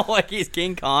 Oh, like he's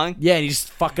King Kong. Yeah, and he's just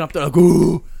fucking up there like,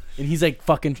 ooh. And he's like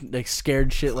fucking like scared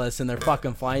shitless, and they're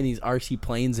fucking flying these RC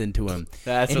planes into him.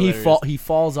 That's and hilarious. he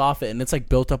falls off it, and it's like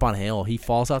built up on hail. He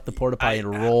falls off the porta potty and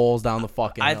rolls down the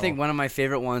fucking. I hill. think one of my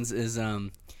favorite ones is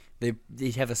they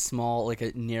have a small like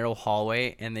a narrow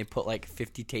hallway and they put like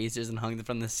 50 tasers and hung them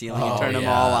from the ceiling and turned them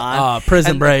all on.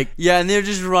 Prison And, Break. Yeah, and they're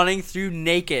just running through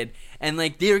naked and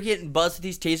like they're getting buzzed with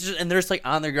these tasers and they're just like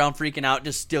on the ground freaking out,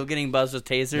 just still getting buzzed with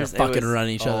tasers. They're It fucking was-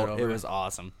 running each other over. It was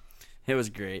awesome. It was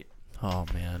great. Oh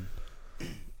man,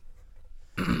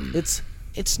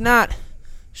 it's not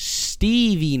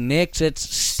Stevie Nicks. It's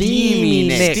Steamy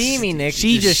Nicks. Steamy Nicks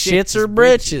She just just shits her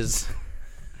britches.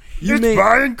 You It's mean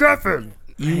Brian Griffin.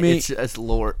 you mean It's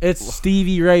Lord. it's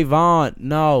Stevie Ray Vaughan?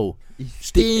 No.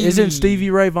 Isn't Stevie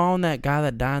Ray Vaughan that guy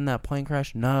that died in that plane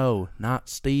crash? No, not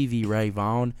Stevie Ray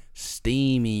Vaughan.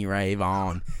 Steamy Ray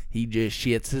Vaughan. He just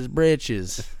shits his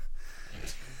britches.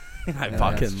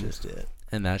 That's just it.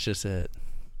 And that's just it.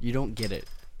 You don't get it.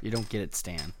 You don't get it,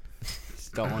 Stan.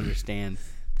 Just don't understand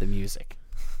the music.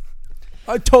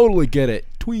 I totally get it.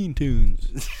 Tween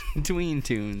tunes. Tween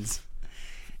tunes.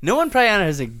 No one probably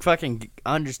has a fucking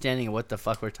understanding of what the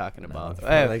fuck we're talking about.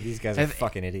 Like these guys are have-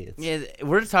 fucking idiots. Yeah,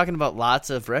 we're talking about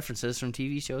lots of references from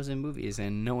TV shows and movies,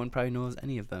 and no one probably knows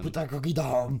any of them. that cookie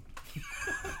down.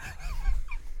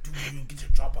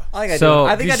 So-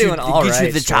 I think I do an all get you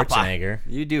right the chopper. Schwarzenegger.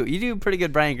 You do pretty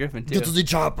good Brian Griffin too. the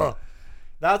chopper.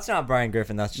 That's not Brian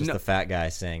Griffin. That's just No. the fat guy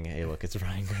saying, "Hey, look, it's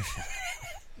Brian Griffin."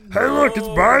 Hey, look, it's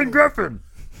Brian Griffin.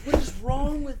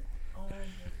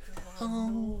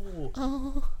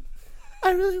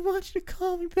 I really want you to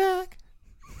call me back.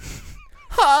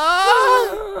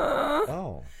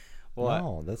 Oh, What?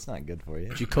 no, that's not good for you.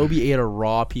 Jacoby ate a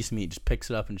raw piece of meat, just picks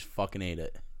it up and just fucking ate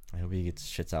it. I hope he gets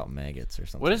shits out maggots or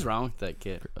something. What is wrong with that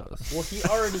kid? Well,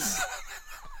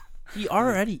 he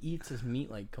already eats his meat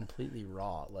like completely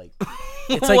raw. Like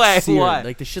it's like Why? seared. Why?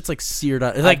 Like the shit's like seared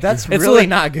up. It's like that's it's really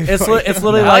not good It's for you. it's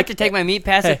literally I like like to take my meat,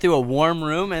 pass Hey. it through a warm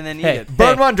room, and then eat Hey. it.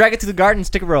 Burn one, drag it to the garden,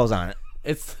 stick rolls on it.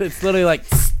 it's literally like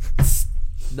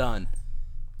done.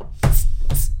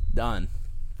 Done.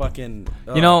 Fucking.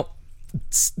 You know,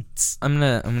 I'm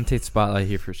gonna take the spotlight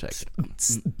here for a second.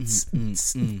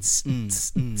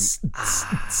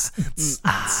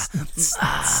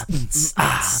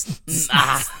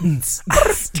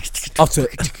 I'll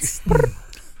sit.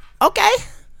 Okay.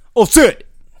 I'll sit.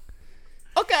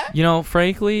 You know,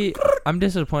 frankly, I'm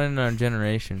disappointed in our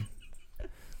generation.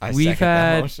 I We've second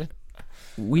that had- motion.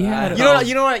 We had You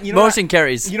know what? Motion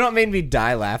carries. You know what made me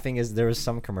die laughing is there was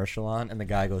some commercial on, and the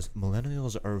guy goes,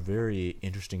 "Millennials are a very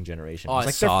interesting generation." Oh, I I was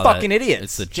like, saw they're that. fucking idiots.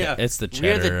 It's the Yeah. it's the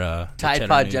We're the cheddar. Tide cheddar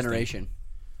Pod news generation.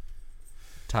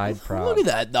 Tide proud. Look at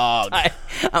that dog. I'm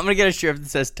gonna get a shirt that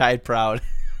says Tide Proud.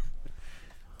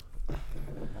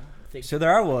 So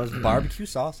there I was, barbecue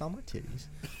sauce on my titties.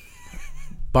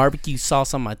 Barbecue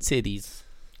sauce on my titties.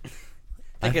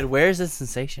 Thinking, where's the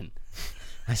sensation?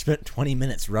 I spent 20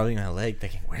 minutes rubbing my leg,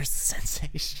 thinking, "Where's the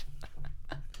sensation?"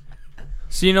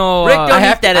 So you know, Rick, don't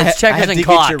eat that. I It's checkers have and to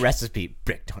cock. get your recipe.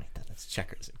 Brick, don't eat that. It's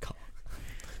checkers and cock.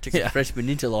 Took some fresh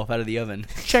bonita loaf out of the oven.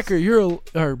 Checker,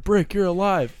 or Brick, you're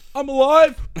alive. I'm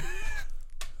alive.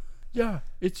 Yeah,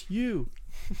 it's you.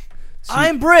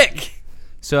 I'm Brick.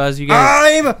 so as you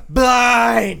guys, I'm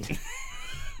blind.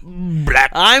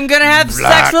 I'm gonna have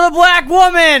sex with a black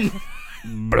woman.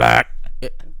 Black.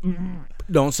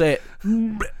 Don't say it.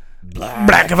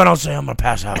 Black if I don't say I'm gonna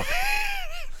pass out.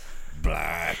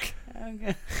 Black.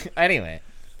 Anyway,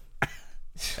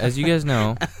 as you guys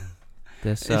know,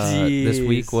 this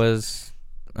week Jeez. was,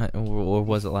 or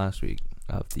was it last week,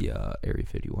 of the Area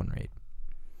 51 raid.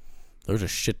 There was a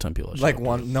shit ton of people. that like showed up.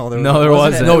 one. No, there No, wasn't. there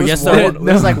wasn't. No, yes, one, there it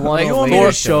was like one. Like, old you want me lady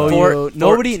to showed show up.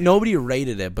 you? Nobody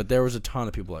rated it, but there was a ton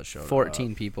of people that showed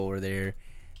 14 people were there.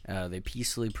 They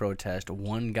peacefully protest.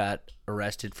 One got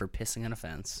arrested for pissing on a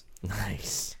fence.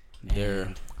 Nice. up.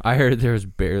 There, I heard there was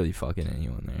barely fucking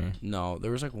anyone there. no,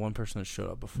 there was like one person that showed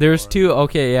up before. There's two.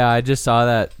 Okay, yeah, I just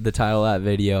saw the title of that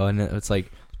video, and it's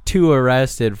like 2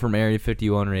 arrested from Area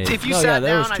 51 raid. No, yeah,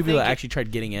 there was 2 people that actually tried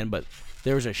getting in, but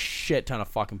There was a shit ton of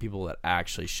fucking people that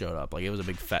actually showed up. Like, it was a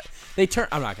big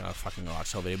I'm not gonna fucking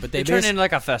watch the whole video, but They turned it into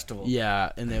like a festival.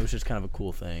 Yeah, and it was just kind of a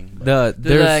cool thing. But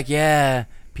They're like, yeah,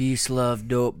 peace, love,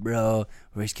 dope, bro.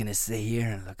 We're just gonna sit here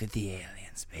and look at the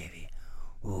aliens, baby.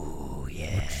 Ooh,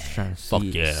 yeah. Fuck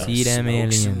yeah. See them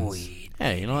Smoke some aliens. weed.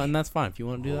 Hey, you know, and that's fine. If you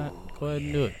want to do that, go ahead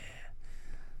and do it.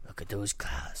 Look at those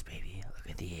clouds, baby. Look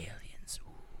at the aliens.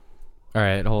 All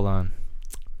right, hold on.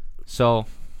 So,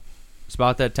 it's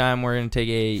about that time. We're going to take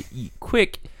a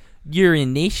quick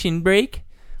urination break.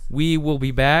 We will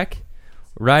be back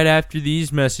right after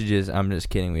these messages. I'm just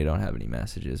kidding. We don't have any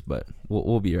messages, but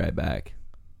we'll be right back.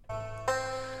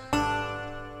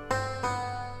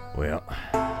 Well,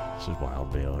 this is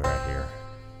Wild Bill right here.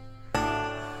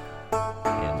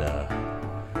 And the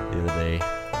other day,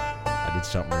 I did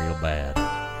something real bad.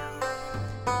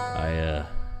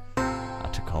 I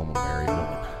took home a married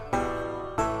woman.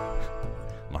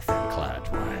 My friend Clyde's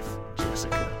wife,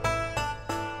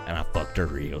 Jessica. And I fucked her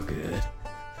real good.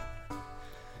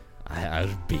 I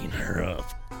was beating her up.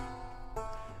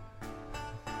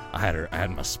 I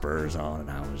had my spurs on,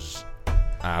 and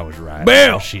I was right.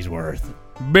 Bill! She's worth.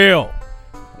 Bill,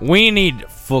 we need to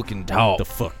fucking talk. What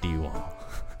the fuck do you want?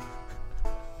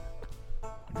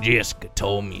 Jessica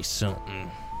told me something,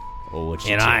 Well, what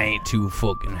you and tell I me? ain't too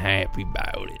fucking happy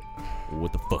about it.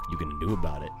 What the fuck you gonna do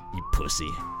about it, you pussy?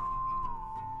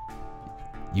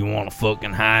 You want to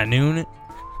fucking high noon it?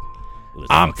 Let's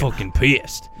I'm fucking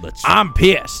pissed. Let's. I'm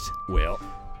pissed. Well,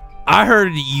 I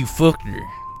heard that you fucked her,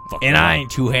 fuck and her. I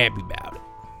ain't too happy about it.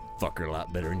 Fuck her a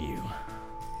lot better than you.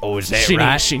 Oh, is that she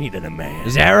right? she needed a man.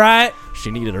 Is that right?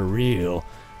 She needed a real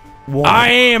woman. I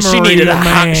am She a needed real a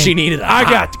man. hot. She needed a I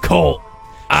hot. got the colt.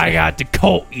 I got the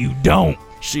colt. You don't.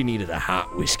 She needed a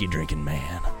hot whiskey drinking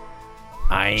man.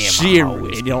 I am. She a hot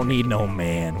whiskey. you don't need no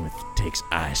man with takes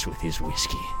ice with his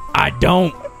whiskey. I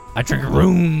don't. I drink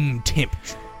room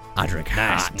temperature. I drink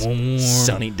Nice, hot, warm.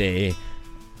 sunny day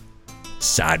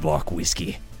sidewalk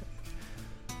whiskey.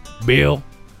 Bill,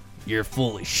 you're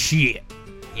full of shit,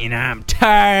 and I'm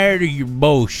tired of your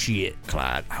bullshit.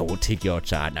 Clyde, I will take you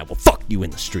outside and I will fuck you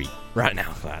in the street. Right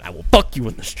now, Clyde, I will fuck you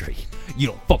in the street. You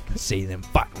don't fucking say them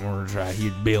fucking words right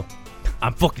here, Bill.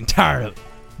 I'm fucking tired of it.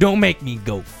 Don't make me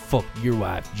go fuck your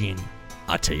wife, Jenny.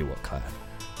 I'll tell you what, Clyde.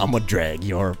 I'm gonna drag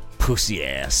your pussy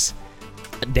ass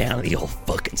down to the old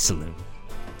fucking saloon.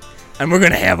 And we're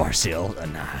gonna have ourselves a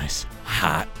nice,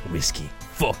 hot whiskey.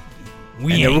 Fuck you.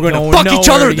 We And ain't then we're gonna going fuck each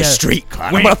nowhere other in the together. street,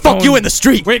 Clyde. We I'm gonna ain't fuck you going- in the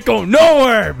street. We ain't going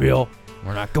nowhere, Bill.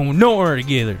 We're not going nowhere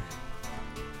together.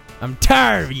 I'm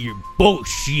tired of your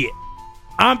bullshit.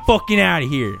 I'm fucking out of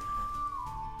here.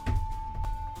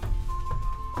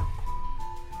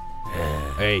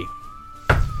 Hey,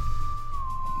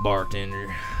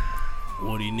 bartender,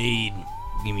 what do you need?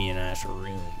 Give me a nice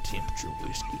room temperature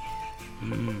whiskey.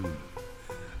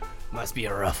 Must be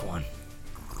a rough one.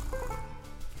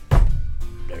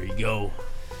 There you go.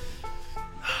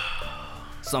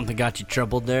 Something got you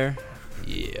troubled there?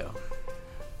 Yeah.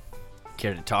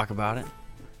 Care to talk about it?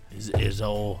 Is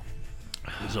old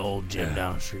Jim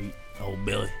down the street, old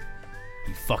Billy.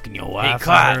 You fucking your wife.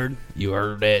 Clyde. I heard. You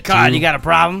heard that too? God, you got a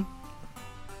problem?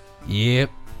 Yep.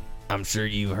 I'm sure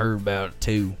you've heard about it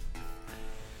too.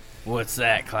 What's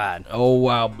that, Clyde? Oh,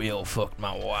 Wild Bill fucked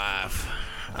my wife.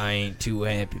 I ain't too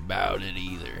happy about it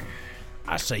either.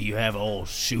 I say you have a whole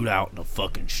shootout in the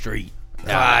fucking street.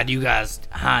 Clyde, you guys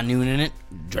high nooning it?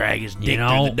 Drag his dick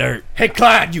through the dirt. Hey,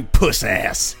 Clyde, you puss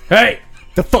ass. Hey,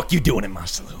 The fuck you doing in my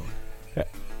saloon?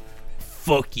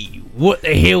 fuck you. What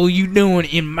the hell are you doing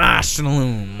in my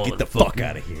saloon, motherfucker? Get the fuck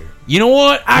out of here. You know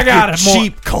what? I got a more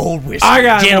cheap cold whiskey. I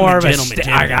got Gentlemen, more of a gentlemen,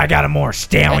 gentlemen. I got a more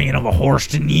stallion of a horse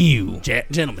than you.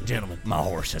 Gentlemen. My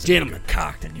horse has a Gentlemen. bigger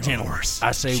cock than your horse.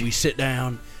 I say we sit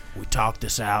down, we talk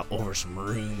this out over some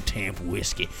room temp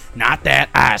whiskey. Not that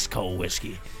ice cold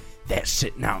whiskey. That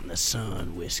sitting out in the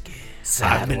sun whiskey.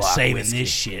 I've been Sidewalk saving whiskey. this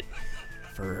shit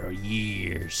for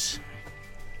years.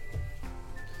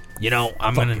 You know,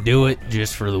 I'm gonna do it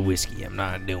just for the whiskey. I'm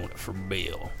not doing it for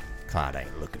Bill. Clyde, I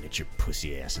ain't looking at your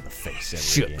pussy ass in the face ever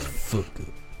Shut again. the fuck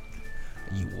up,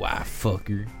 you wife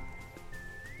fucker.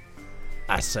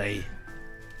 I say,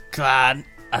 Clyde,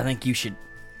 I think you should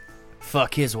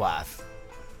fuck his wife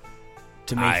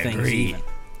to make I things agree. even.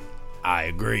 I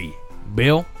agree.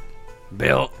 Bill,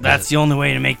 Bill, that's the only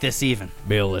way to make this even.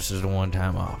 Bill, this is a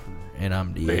one-time offer, and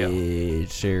I'm dead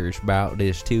serious about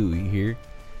this too. You hear?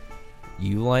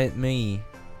 You let me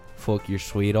fuck your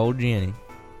sweet old Jenny,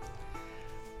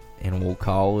 and we'll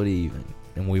call it even,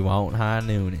 and we won't high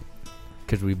noon it,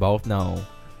 cause we both know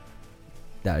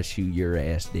that I'll shoot your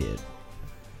ass dead.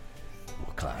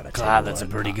 Well, Clyde, Clyde, that's a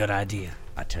pretty good idea.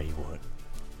 I tell you what.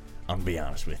 I'm gonna be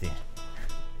honest with you.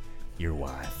 Your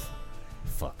wife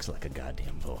fucks like a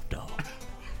goddamn wolf dog.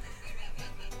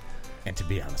 And to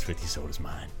be honest with you, so does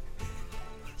mine.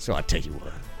 So I tell you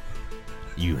what,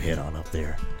 you head on up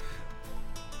there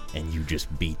and you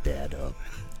just beat that up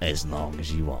as long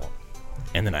as you want.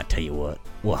 And then I tell you what,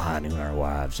 we'll high noon our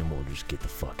wives and we'll just get the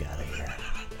fuck out of here.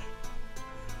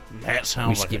 That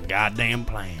sounds like a goddamn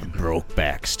plan.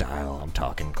 Brokeback style, I'm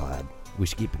talking, Clyde. We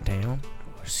skipping town?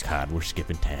 Clyde, we're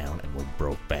skipping town and we're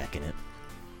broke back in it.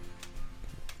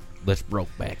 Let's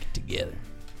broke back it together.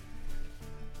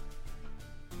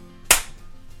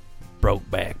 Broke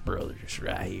back brothers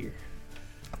right here.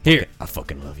 Here. I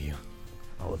fucking love you.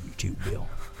 I love you too, Bill.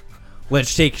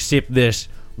 Let's take a sip of this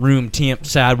room temp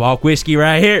sidewalk whiskey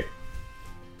right here.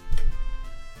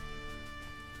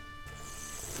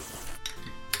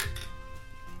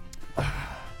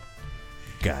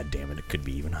 God damn it, it could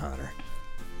be even hotter.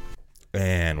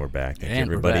 And we're back. Thank you, And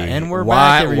we're everybody. back. And we're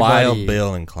back, everybody. Wild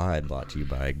Bill and Clyde, brought to you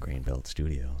by Greenbelt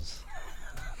Studios.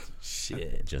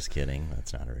 Shit. Just kidding.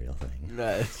 That's not a real thing.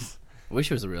 I wish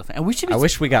it was a real thing. We should be I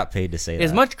wish we got paid to say that.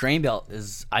 as much grain belt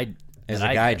as I. As that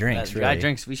a I- guy that drinks, a guy really.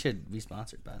 drinks. We should be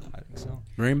sponsored by them. I think so.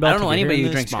 I don't know anybody who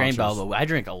drinks grain belt, but I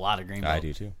drink a lot of grain belt. I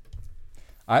do too.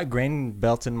 I grain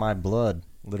belt in my blood,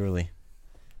 literally.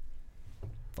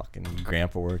 Fucking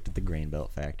grandpa worked at the grain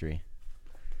belt factory.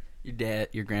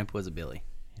 Your grandpa was a Billy.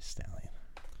 He's a stallion.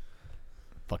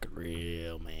 Fucking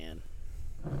real, man.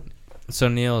 So,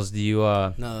 Niels, do you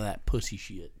None of that pussy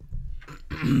shit.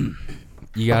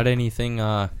 you got anything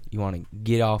you want to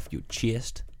get off your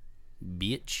chest?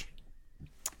 Bitch.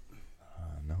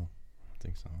 No, I don't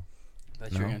think so. I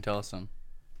thought you were going to tell us some.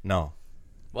 No.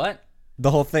 What?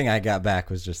 The whole thing I got back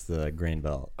was just the grain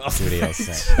belt Studios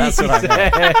thing. That's what I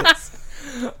meant.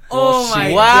 Oh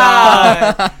my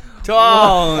wow.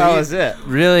 Oh, That was it.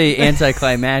 really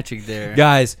anticlimactic there.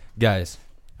 Guys.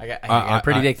 I got a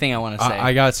pretty big thing I want to say.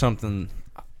 I got something.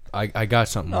 I got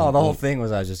something. No, the whole thing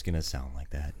was I was just gonna sound like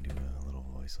that, and do a little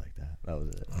voice like that. That was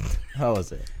it. That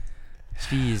was it.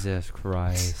 Jesus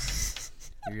Christ.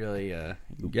 You really, you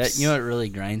know what really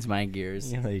grinds my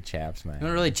gears? You know, he chaps my. You know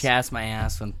what really chaps my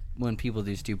ass when people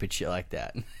do stupid shit like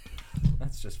that?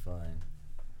 That's just fine.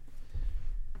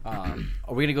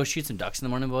 Are we gonna go shoot some ducks in the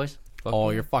morning, boys?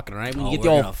 Oh, you're fucking right. When Oh, you get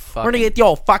we're the gonna old, fucking- we're gonna get the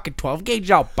old fucking 12 gauge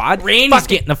out, bud. Randy's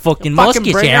getting the fucking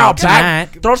muskets bring it out back.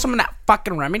 tonight. Throw some of that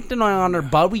fucking Remington on there,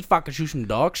 bud. We fucking shoot some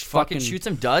ducks. Fucking shoot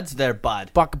some duds there, bud.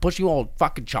 Fucking push you old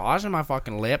fucking jaws in my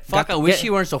fucking lip. Fuck, I wish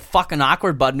you weren't so fucking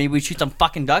awkward, bud. Maybe we shoot some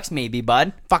fucking ducks, maybe,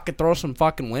 bud. Fucking throw some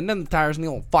fucking wind in the tires in the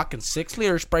old fucking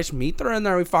 6-liter. Spray some ether in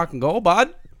there. We fucking go,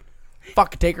 bud.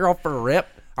 Fucking take her off for a rip.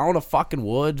 Out in the fucking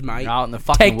woods, mate. Out in the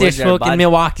fucking Take woods this there, fucking bud.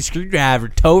 Milwaukee screwdriver,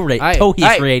 toe hitch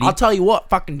Hey, ready. I'll tell you what,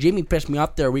 fucking Jimmy pissed me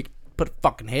up there. We put a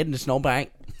fucking head in the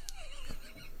snowbank.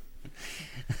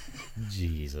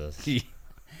 Jesus.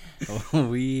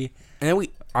 we And then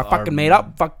I fucking made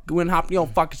up. Fucking went hopping the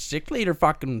old fucking 6-liter.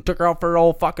 Fucking took her off for her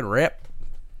old fucking rip.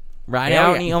 Right Hell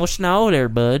out yeah. in the old snow there,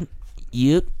 bud.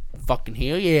 Yep. Fucking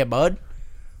hell yeah, bud.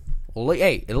 Well,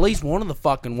 hey, at least one of the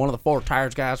 4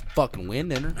 tires guys fucking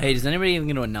wind in her. Hey, does anybody even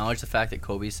going to acknowledge the fact that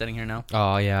Kobe's sitting here now?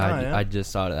 Oh yeah, Oh, yeah. I just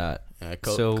saw that.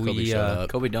 So we we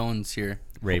Kobe Doan's here.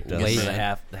 Raped us. Late- For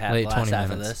the late last 20 half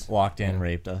minutes. of this. Walked in,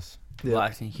 raped us. Yeah.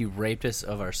 He raped us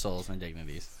of our souls and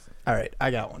dignities. All right, I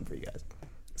got one for you guys.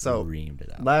 So Reamed it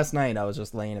out. last night I was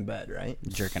just laying in bed, right?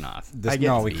 Jerking off. I get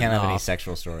No, to we be can't have any off.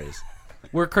 sexual stories.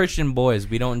 We're Christian boys.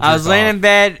 We don't. I was jerk laying off. in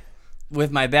bed with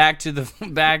my back to the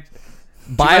back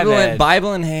bed.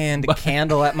 Bible in hand,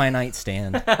 candle at my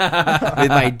nightstand, with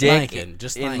my dick Thinking,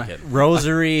 just in my- thinking.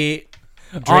 rosary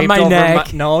On draped my over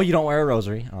neck. No, you don't wear a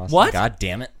rosary. Austin. What? God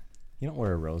damn it! You don't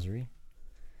wear a rosary.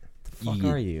 The fuck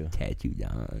are you? Tattooed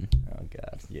on Oh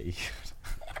God. Yeah. You,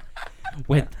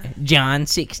 with John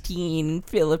 16,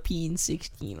 Philippines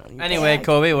 16 on your Anyway, back.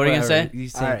 Kobe, what are you going to say? Whatever,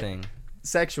 Same All right. thing.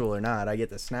 Sexual or not, I get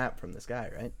the snap from this guy,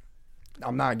 right?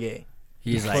 I'm not gay.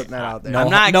 He's like, Putting that out there. no, I'm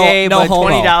not no- gay, no but homo.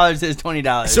 $20 is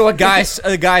 $20. so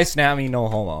a guy snapped me, no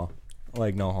homo,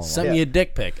 like no homo. Sent me a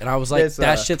dick pic, and I was like, This,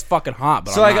 that shit's fucking hot,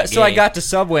 but So I'm not so I gay. got to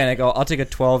Subway and I go, I'll take a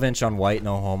 12-inch on white,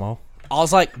 no homo. I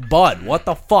was like, bud, what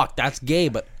the fuck? That's gay,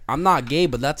 but I'm not gay,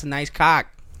 but that's a nice cock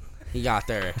he got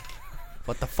there.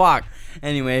 What the fuck?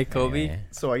 Anyway, Kobe, Yeah.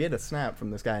 So I get a snap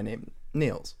from this guy named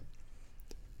Niels.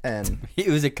 And it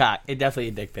was a cock. It definitely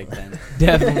a dick pic then.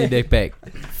 Definitely dick pic.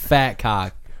 Fat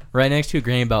cock. Right next to a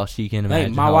grain belt, so you can Hey,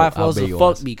 imagine. my how- wife how loves big to it fuck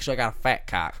was. me because I got a fat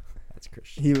cock. That's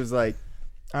Christian. he was like,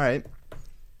 all right,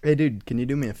 hey, dude, can you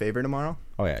do me a favor tomorrow?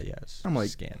 Oh yeah, yes. I'm like-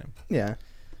 scan him. Yeah.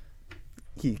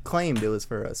 He claimed it was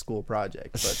for a school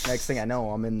project, but next thing I know,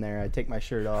 I'm in there. I take my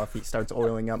shirt off. He starts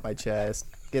oiling up my chest.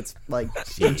 gets like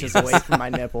inches away from my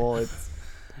nipple. It's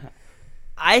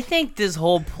I think this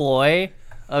whole ploy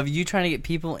of you trying to get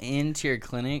people into your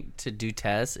clinic to do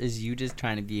tests is you just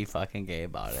trying to be fucking gay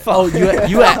about it. So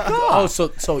you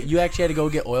actually had to go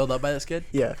get oiled up by this kid?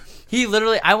 yeah. He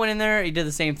literally, I went in there, he did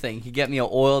the same thing. He got me all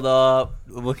oiled up,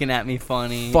 looking at me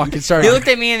funny. Fucking started. He looked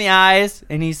at me in the eyes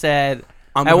and he said,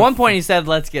 I'm at gonna one point he said,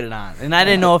 let's get it on. And I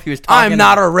didn't know if he was talking. I'm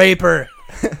not a raper.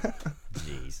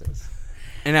 Jesus.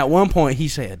 And at one point he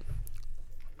said,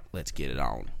 let's get it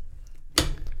on.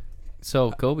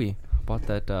 So Kobe, how about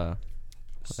that girl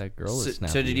that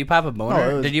snapped So did you pop a boner? No,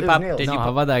 it was- did you it was pop? nails. Did No, you how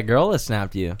pop, about that girl that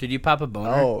snapped you? did you pop a boner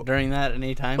Oh. during that at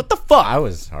any time? What the fuck? I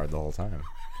was hard the whole time.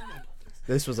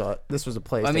 This was a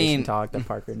PlayStation mean- talk that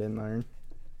Parker didn't learn.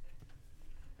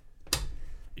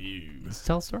 Let's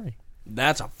tell a story.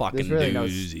 That's a fucking There's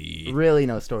doozy. really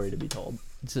no story to be told.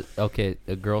 Okay,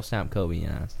 a girl snapped Kobe and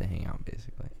asked to hang out,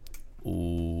 basically.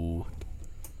 Ooh.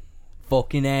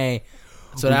 Fucking A.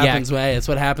 So it Yeah. happens. It's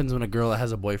what happens when a girl that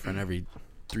has a boyfriend every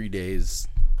 3 days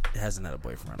hasn't had a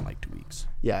boyfriend in like 2 weeks.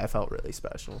 Yeah, I felt really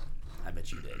special. I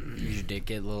bet you did. Did your dick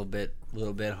get a little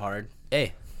bit hard?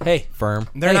 Hey, Firm.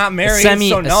 They're not married, A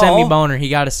so no. semi boner. He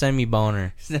got a semi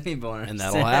boner. Semi boner. and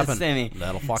that'll happen. Semi.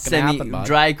 That'll fucking Semi happen, bud.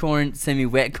 dry corn, semi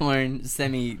wet corn,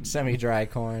 semi. Semi-dry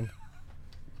corn.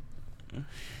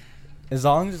 As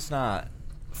long as it's not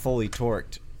fully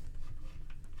torqued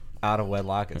out of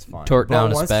wedlock, it's fine. Torqued But down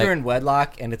to once spec. you're in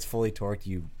wedlock and it's fully torqued,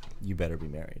 you better be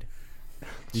married.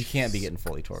 You can't be getting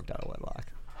fully torqued out of wedlock.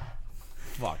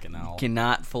 Fucking hell.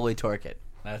 Cannot fully torque it.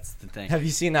 That's the thing. Have you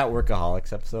seen that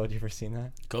Workaholics episode? You ever seen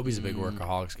that? Kobe's a big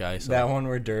workaholics guy. So That one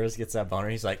where Durs gets that boner.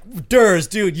 He's like, Durs,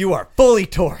 dude, you are fully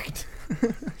torqued.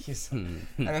 And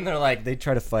then they're like, they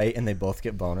try to fight and they both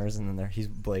get boners. And then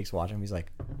Blake's watching him. He's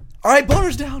like, all right,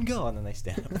 boners down, go. And then they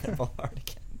stand up and they're both hard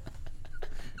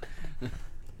again.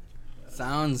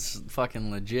 Sounds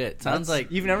fucking legit. Sounds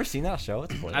like You've never seen that show?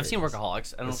 It's hilarious. I've seen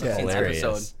Workaholics. I don't know It's if I've seen this hilarious.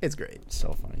 episode. It's great. It's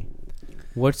so funny.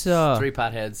 What's 3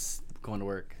 potheads going to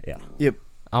work. Yeah. Yep.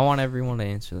 I want everyone to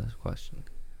answer this question.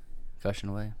 Fashion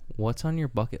away. What's on your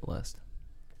bucket list?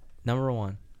 Number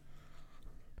 1.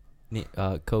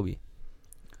 Kobe.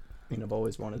 I mean, I've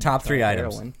always wanted Top to 3 try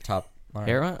items. heroin. Top. All right.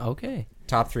 Heroin? Okay.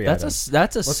 Top 3 That's items.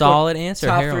 that's a Let's go solid answer.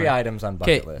 Top heroin. 3 items on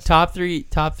Okay, bucket list. top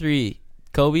 3.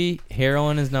 Kobe,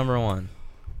 heroin is number 1.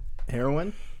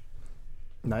 Heroin,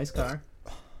 nice car,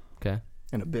 Okay.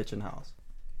 and a bitchin' house.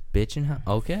 Bitchin'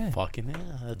 okay. fucking yeah.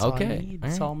 That's Okay, all I need.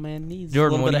 That's alright. all man needs.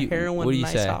 Jordan, a little what bit do of you- heroin, what do you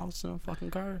nice say? house, and a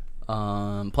fucking car.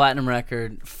 Platinum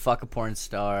record. Fuck a porn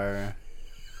star.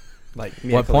 Like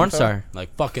Mia What porn Khalifa? star?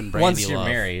 Like fucking Brandy Once you're Love.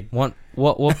 married. What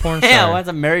porn star? Yeah, once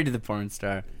I'm married to the porn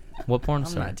star. What porn I'm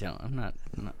star? not telling. I'm not.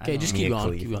 I Okay, don't just know. keep Mia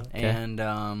going. Keep Khalifa. going. And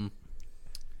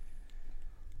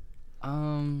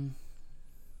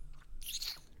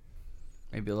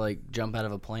maybe like jump out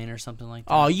of a plane or something like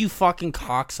that. Oh, you fucking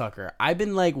cocksucker! I've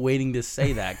been like waiting to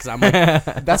say that because I'm like,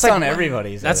 That's on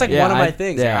everybody's. that's I like think. Yeah, one of my I-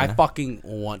 things. yeah. Like, I fucking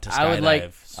want to skydive. I would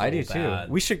like- so I do too. bad.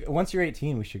 We should. Once you're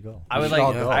 18, we should go. I We would should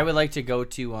all like. go. I would like to go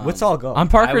to. Let's all go. On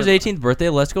Parker's I would- 18th birthday,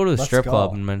 let's go to the Let's strip go.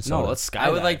 club in Minnesota. No, let's skydive. I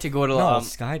would like to go to. No,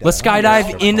 skydive. Let's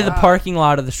skydive into the parking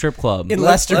lot of the strip club. in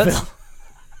Lesterville.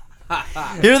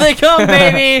 Here they come,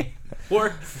 baby.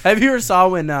 Or, have you ever saw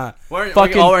when We're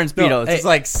Fucking- all wearing no, speedos. hey, It's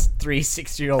like 3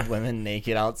 6-year-old women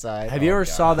naked outside. have you Oh, ever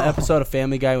God. saw the episode of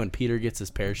Family Guy when Peter gets his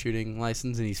parachuting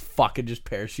license and he's fucking just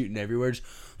parachuting everywhere?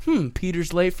 Just,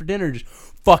 Peter's late for dinner. Just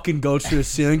fucking goes to the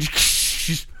ceiling.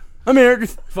 Just, I'm here.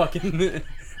 Just fucking.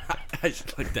 I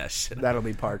just like that shit. That'll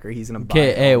be Parker. He's gonna buy. Okay,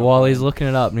 it hey, on the while plane. he's looking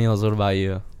it up, Niels, what about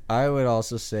you? I would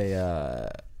also say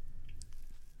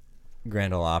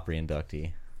Grand Ole Opry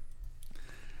inductee.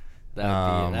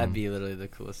 That'd be literally the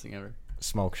coolest thing ever.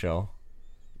 Smoke show.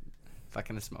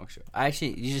 Fucking a smoke show.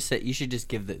 Actually, you just said you should just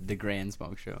give the grand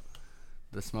smoke show,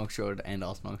 the smoke show to end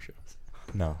all smoke shows.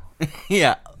 No.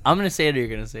 Yeah, I'm gonna say it or you're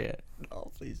gonna say it.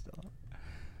 Oh, please don't.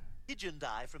 Pigeon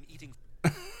die from eating.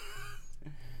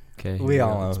 Okay, We here all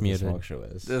we go. know It's what the muted. smoke show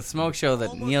is. The smoke show that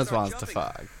Almost Niels start wants to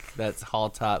jumping. fuck. That's hall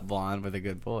top blonde with a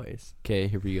good voice. Okay,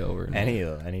 here we go.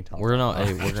 Any talk. We're not.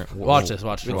 Hey, we're gonna Watch this.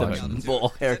 Watch this. With Watch a this. bull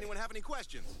Does hair. anyone have any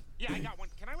questions? Yeah, I got one.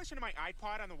 Can I listen to my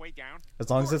iPod on the way down? As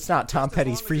long as it's not Tom Just as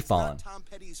Petty's long as Free it's not Fallin'. Tom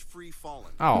Petty's Free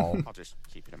Fallin'. Oh. I'll just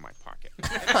keep it in my pocket.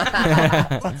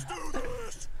 Let's do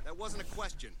this. That wasn't a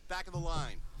question. Back of the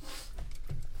line.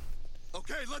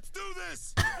 Okay, let's do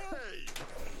this. Hey.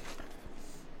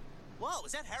 Whoa,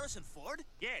 is that Harrison Ford?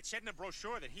 Yeah, it said in the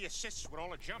brochure that he assists with all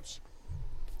the jumps.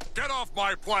 Get off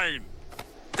my plane!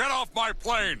 Get off my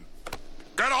plane!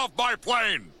 Get off my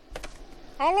plane!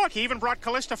 Oh, look, he even brought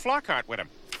Callista Flockhart with him.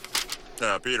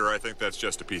 Peter, I think that's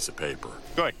just a piece of paper.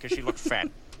 Good, because she looked fat.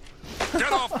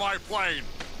 Get off my plane!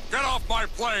 Get off my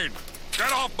plane!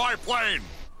 Get off my plane!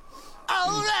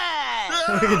 All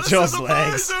right. Look at Joe's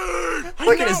legs. I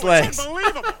Look know, at his it's legs.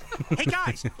 unbelievable. Hey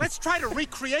guys, let's try to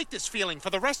recreate this feeling for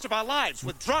the rest of our lives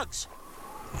with drugs.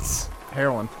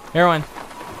 Heroin. Heroin.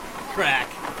 Crack.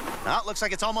 Well, looks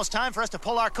like it's almost time for us to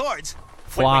pull our cords.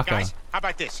 Wait, Flocka. guys, how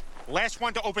about this? Last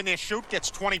one to open their chute gets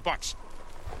 $20.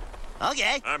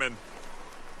 Okay. I'm in.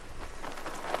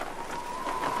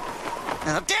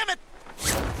 Oh, damn it!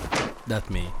 That's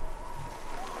me.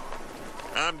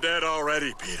 I'm dead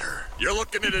already, Peter. You're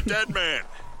looking at a dead man.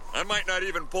 I might not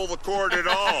even pull the cord at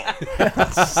all.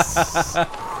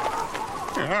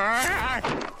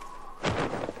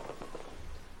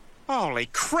 Holy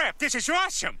crap, this is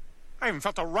awesome. I haven't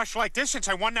felt a rush like this since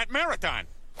I won that marathon.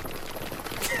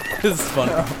 This is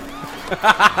funny.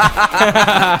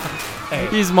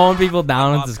 He's mowing people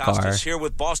down with his Bob car. Costas here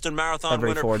with Boston Marathon Every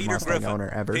winner Ford Peter Mustang Griffin. owner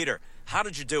ever. Peter, how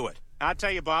did you do it? I'll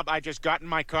tell you, Bob, I just got in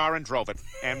my car and drove it.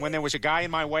 And when there was a guy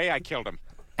in my way, I killed him.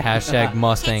 Hashtag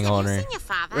Mustang Kids, have owner. you seen your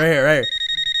father? Right here, right here.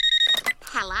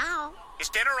 Hello? Is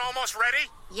dinner almost ready?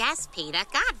 Yes, Peter.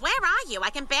 God, where are you?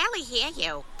 I can barely hear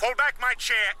you. Pull back my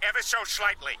chair ever so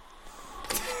slightly.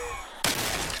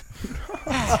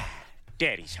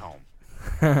 Daddy's home.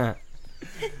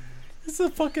 It's a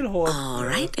fucking horror. All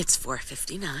right, it's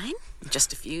 4:59. In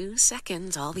just a few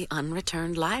seconds, all the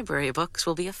unreturned library books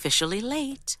will be officially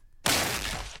late.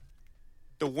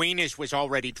 The wieners was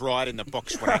already drawn in the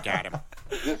books when I got him.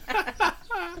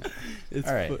 It's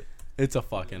All right. It's a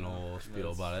fucking whole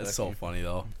spiel about it. It's so funny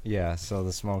though. Yeah, so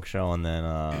the smoke show and then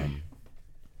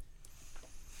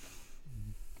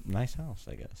nice house,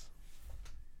 I guess.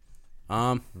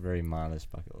 Very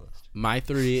modest bucket list. My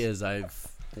 3 is I've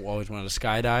always wanted to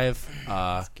skydive.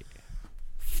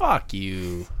 Fuck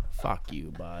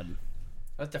you, bud.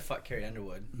 What the fuck, Carrie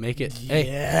Underwood? Make it. Hey,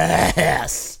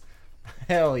 Yes.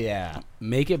 Hell yeah.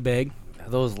 make it big.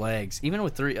 Those legs. Even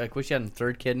with 3, like, what, she had a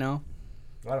 3rd kid now?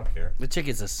 I don't care. The chick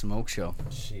is a smoke show.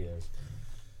 She is.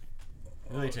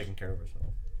 Really taking care of herself.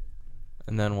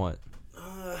 And then what?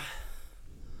 I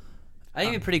think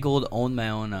it'd be pretty cool to own my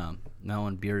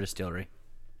own beer distillery.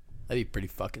 That'd be pretty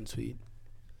fucking sweet.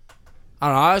 I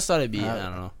don't know. I always thought it'd be. I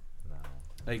don't know.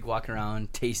 Like, walking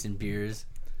around tasting beers.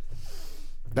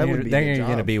 That would be then the you're job.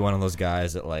 gonna be one of those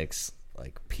guys that likes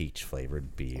like peach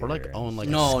flavored beer. Or like own like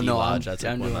No, a ski no, lodge. I'm- That's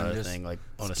like I'm one doing other just thing. Like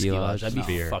own a ski ski lodge, lodge. That'd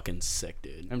be beer. fucking sick,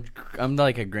 dude. I'm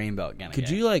like a grain belt kind of Could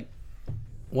guy. you like?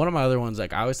 One of my other ones,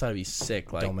 like I always thought it'd be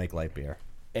sick. Like, Don't make light beer.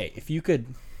 hey, if you could,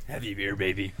 Heavy beer,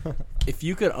 baby. if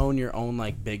you could own your own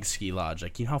like big ski lodge,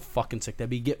 like you know how fucking sick that'd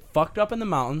be. Get fucked up in the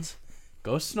mountains,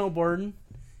 go snowboarding,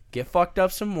 get fucked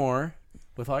up some more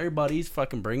with all your buddies.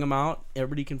 Fucking bring them out.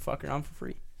 Everybody can fuck around for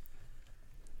free.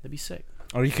 That'd be sick.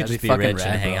 Or you could That'd just be be fucking rich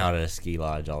rad, and hang bro. out at a ski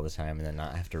lodge all the time and then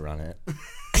not have to run it.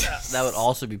 That would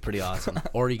also be pretty awesome.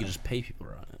 Or you could just pay people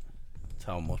to run it. That's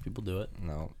how most people do it.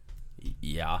 No.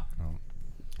 Yeah.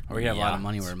 Or we have a lot of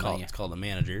money It's where called, money. it's called a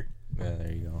manager. Yeah,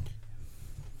 there you go.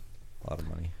 A lot of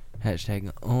money. Hashtag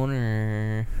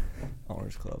owner.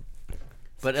 Owners Club.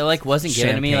 But it like wasn't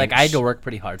given to me. Like, I had to work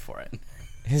pretty hard for it.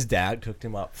 His dad cooked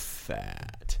him up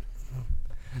fat.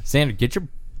 Xander, get your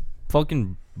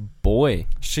fucking boy.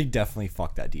 She definitely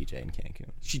fucked that DJ in Cancun.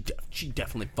 She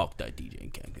definitely fucked that DJ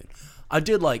in Cancun. I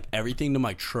did like everything to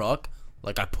my truck.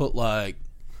 Like I put like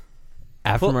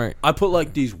Aftermarket. I put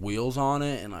like these wheels on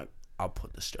it, and I'll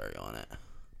put the stereo on it.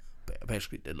 I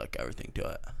basically did like everything to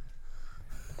it.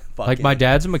 Like my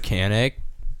dad's a mechanic,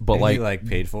 but And like he like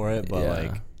paid for it, but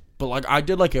yeah. But I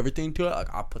did like everything to it.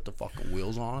 Like I put the fucking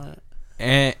wheels on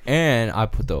it. and I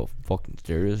put the fucking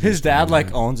stereo. his system dad on like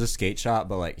it. owns a skate shop,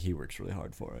 but like he works really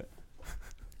hard for it.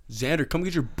 Xander, come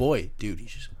get your boy, dude.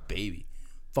 He's just a baby,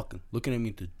 fucking looking at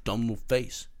me with his dumb little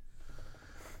face.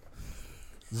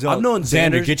 I've known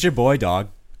Xander, Xander's- get your boy, dog.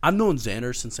 I've known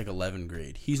Xander since like 11th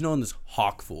grade. He's known this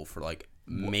hawk fool for like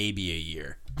maybe a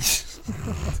year.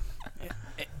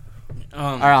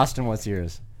 All right, Austin, what's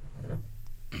yours?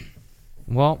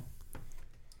 Well,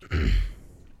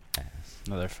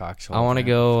 Another fox. I want to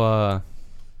go. I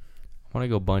want to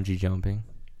go bungee jumping.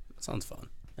 That sounds fun.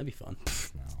 That'd be fun.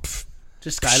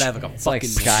 Just skydive like a It's fucking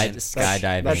like man.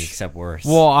 skydiving, except worse.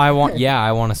 Well, I want to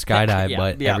skydive, Yeah,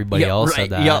 but yeah, everybody yeah, else right,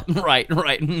 said that. Yep, right.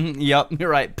 Yep, you're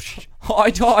right.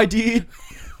 I died, dude.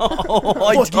 Oh,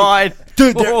 I died.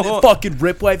 Dude, the fucking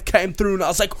rip wave came through, and I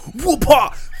was like, whoop-ah!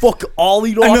 Fucking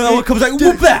ollied off. And then one comes like,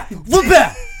 whoop back, whoop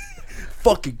back.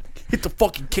 Fucking hit the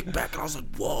fucking kickback, and I was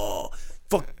like, whoa.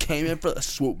 Fucking came in for the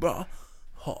swoop, bro.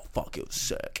 Oh, fuck, it was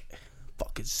sick.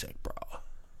 Fucking sick, bro.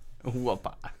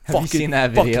 Whoop-ah. Have you seen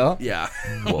that video? Yeah.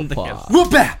 Whoop-ah.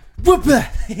 Whoop back, whoop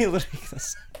back. He literally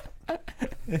goes,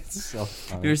 It's so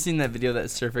funny. You ever seen that video of that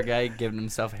surfer guy giving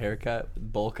himself a haircut,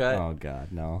 bowl cut? Oh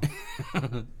God, no.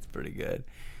 It's pretty good.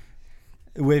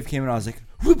 The wave came and I was like,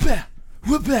 whoop it,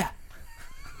 whoop it.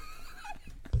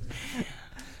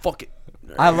 Fuck it.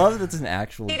 I love that it's an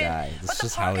actual guy. That's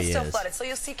just how he is. So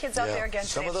you'll see kids out there again.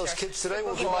 Some of those kids today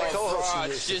will be my Oh,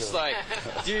 co-hosts. it's just like,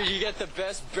 dude, you get the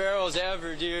best barrels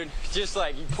ever, dude. Just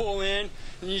like you pull in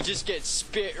and you just get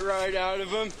spit right out of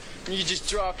them. And you just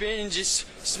drop in and just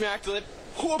smack the lip.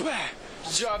 Whoop-ah!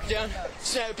 Drop down,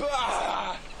 snap,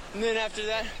 and then after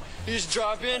that, you just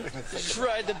drop in, just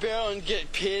ride the barrel and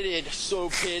get pitted. So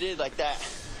pitted like that.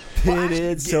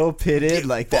 Pitted, so pitted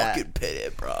like that. Fucking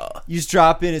pitted, bro. You just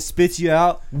drop in, it spits you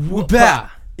out.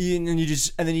 Whoop-ah. And then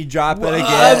you drop it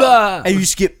again. And you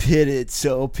just get pitted,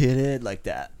 so pitted like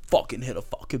that. Fucking hit a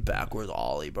fucking backwards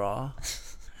ollie, bro.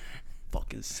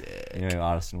 Fucking sick. Anyway,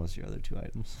 Addison, what's your other 2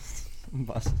 items?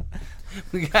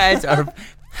 We guys are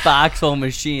foxhole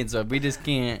machines, so we just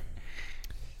can't.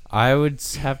 I would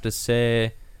have to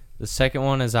say the second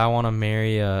one is I want to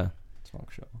marry a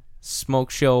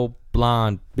smoke show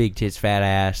blonde, big tits, fat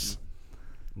ass.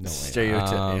 No way.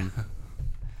 Stereotype.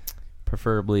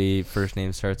 Preferably first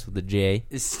name starts with a J.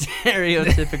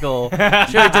 Stereotypical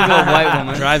white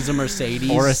woman. Drives a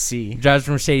Mercedes. Or a C. Drives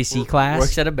a Mercedes C class.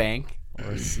 Works at a bank.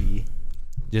 Or a C.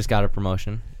 Just got a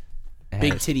promotion.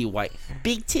 Big titty white.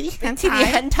 Big titty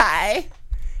hentai.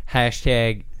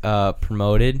 Hashtag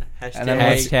promoted.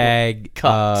 Hashtag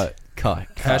cut.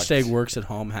 Hashtag works at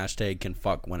home. Hashtag can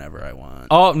fuck whenever I want.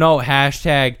 Oh, no.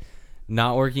 Hashtag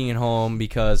not working at home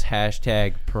because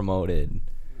hashtag promoted.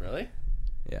 Really?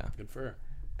 Yeah. Good for her.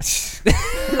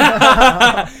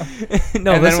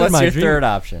 No, and this then is what's my your dream. third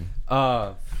option?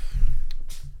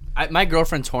 My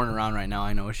girlfriend's horning around right now.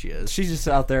 I know what she is. She's just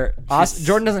out there.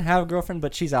 Jordan doesn't have a girlfriend,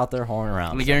 but she's out there whoring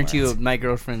around. I guarantee you, my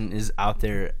girlfriend is out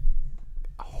there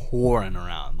whoring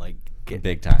around, like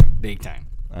big time. Big time.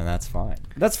 And that's fine.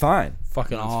 That's fine.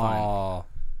 Fucking That's all,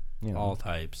 You know. all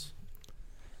types.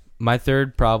 My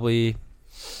third probably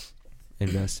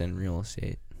invest in real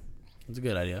estate. That's a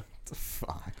good idea.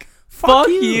 Fuck. Fuck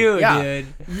you, Yeah. dude.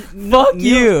 Fuck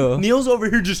you. Neil's over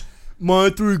here just, my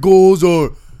 3 goals are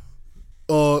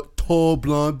tall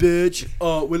blonde bitch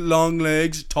with long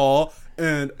legs, tall,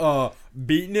 and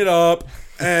beating it up,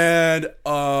 and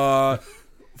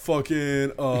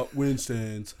fucking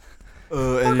Winston's.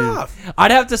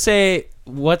 I'd have to say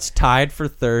what's tied for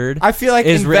third. I feel like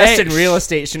is invest in real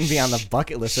estate shouldn't be on the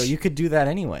bucket list, so you could do that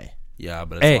anyway. Yeah,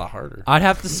 but it's a lot harder. I'd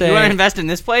have to say. You want to invest in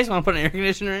this place? Want to put an air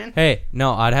conditioner in? Hey,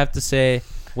 no, I'd have to say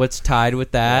what's tied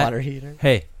with that. Water heater.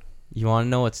 Hey, you want to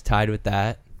know what's tied with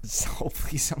that?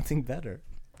 Hopefully something better.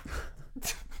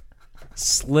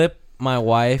 Slip my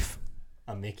wife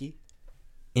A Mickey?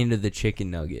 into the chicken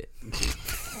nugget.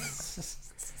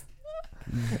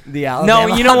 The Alabama,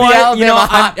 No, you know the what? Alabama You know,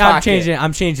 Hot I'm Pocket. changing it.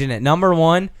 I'm changing it. Number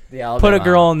 1, The put a Alabama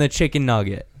girl Hot- in the chicken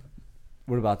nugget.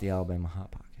 What about the Alabama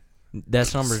Hot Pocket?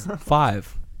 That's number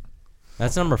 5.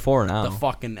 That's number 4 now. The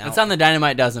fucking It's on the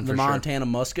Dynamite Dozen the for sure. Montana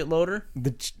musket loader,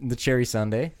 The Cherry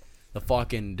Sundae? the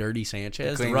fucking Dirty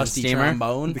Sanchez, the Cleveland Rusty Steamer.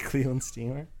 Trombone. The Cleveland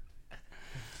Steamer?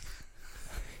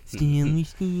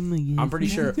 I'm pretty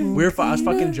sure I was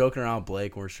fucking joking around with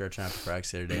Blake when we were stretching after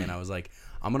practice the other day, and I was like,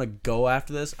 I'm gonna go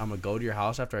after this. I'm gonna go to your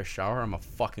house after I shower. I'm a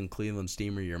fucking Cleveland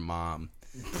Steamer your mom.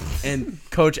 And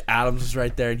Coach Adams was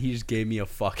right there, and he just gave me a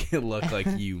fucking look like,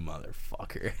 you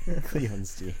motherfucker. Cleveland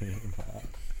Steamer.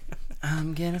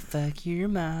 I'm gonna fuck your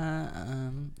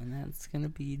mom, and that's gonna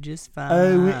be just fine.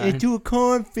 I went into a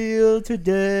cornfield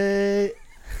today.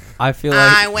 I feel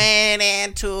like went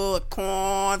into a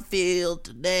cornfield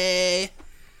today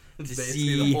to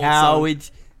see the whole how song.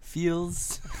 it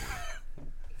feels.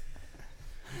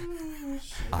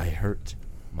 I hurt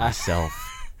myself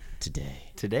today.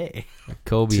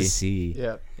 Kobe. To see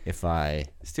Yeah. if I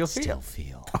Still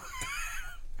feel.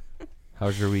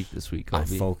 How's your week this week, I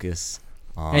Kobe? focus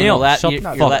on Hey, Your, Neil, shut the your,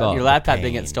 fuck up. your laptop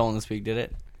didn't Pain. get stolen this week, did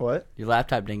it? What? Your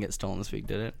laptop didn't get stolen this week,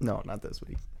 did it? No, not this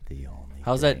week. the only.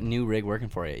 How's that new rig working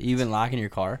for you? You even locking your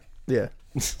car? Yeah.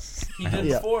 He did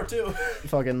Yeah. before too.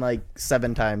 Fucking like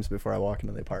 7 times before I walk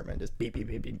into the apartment. Just beep, beep,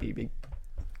 beep, beep, beep, beep.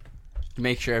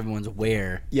 Make sure everyone's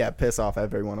aware. Yeah, piss off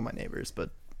every one of my neighbors, but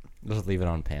Just leave it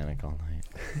on panic all night.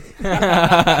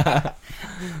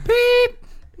 Beep,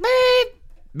 beep,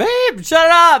 beep. Shut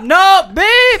it up. No,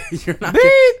 beep. You're not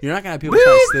Beep. gonna have people trying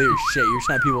to steal your shit. You're just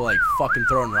gonna have people like fucking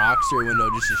throwing rocks through your window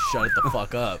just to shut it the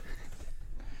fuck up.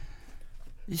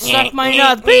 You suck my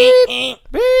nuts. Beep,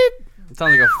 beep. It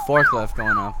sounds like a forklift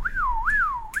going off.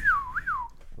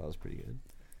 That was pretty good.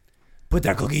 Put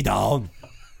that cookie down.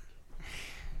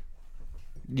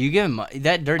 You give him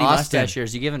that dirty Austin. mustache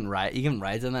yours. You giving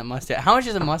rides on that mustache? How much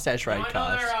does a mustache ride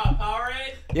cost?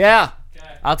 Yeah.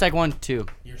 I'll take one too.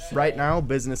 Right now,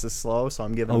 business is slow, so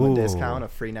I'm giving them a discount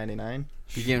of free 99.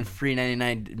 You're giving free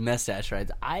 99 mustache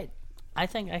rides. I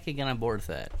think I could get on board with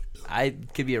that. I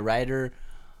could be a rider.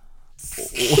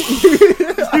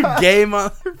 You gay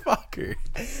motherfucker.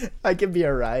 I could be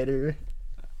a rider.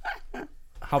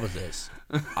 How about this?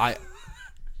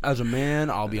 As a man,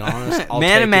 I'll be honest. I'll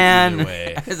Man to take man. It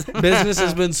either way. Business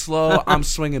has been slow. I'm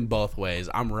swinging both ways.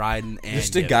 I'm riding and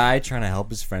Just a giving. guy trying to help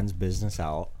his friend's business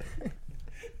out.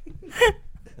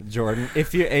 Jordan,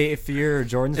 if you're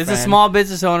Jordan's It's friend, a small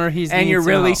business owner. and needs you're some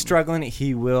really help. struggling,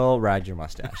 he will ride your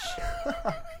mustache.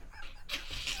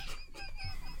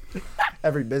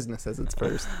 Every business has its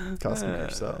first customer,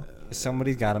 so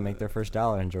Somebody's got to make their first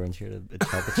dollar, and Jordan's here to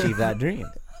help achieve that dream.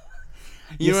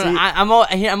 You know, see- I'm over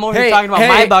here Hey, talking about hey.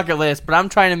 my bucket list, but I'm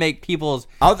trying to make people's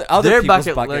Other their people's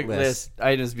bucket list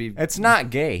items be. It's not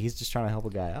gay. He's just trying to help a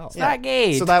guy out. It's not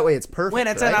gay. so that way it's perfect. When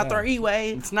it's right? in a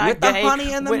three-way, It's not with gay. the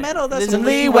honey in the When- middle, there's there's some a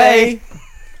leeway.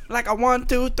 Like a 1,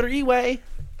 2, 3-way.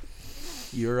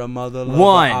 You're a mother lover.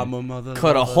 One, I'm a mother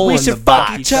cut a lover. hole We in should the fuck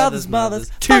box. each other's mothers.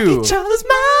 Two, Fuck each other's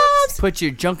moms. put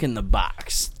your junk in the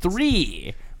box.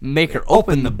 3, make her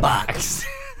open the box.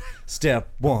 Step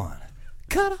 1,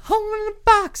 cut a hole in the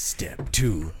box. Step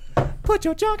 2, put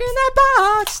your junk in that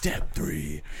box. Step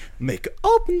 3, make her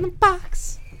open the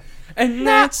box. And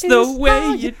that's the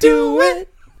way you do it.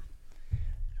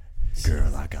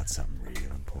 Girl, I got something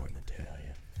real important to tell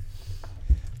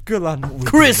you. Girl, I know we've been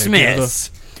Christmas,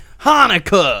 Hanukkah,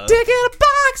 together. Dig in a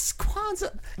box,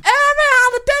 Kwanzaa. Every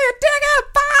holiday, a dig in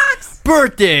a box.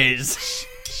 birthdays.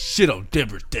 Shit on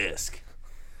Deborah's desk.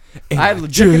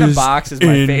 Dig in a box is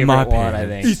my favorite one, I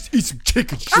think. Eat some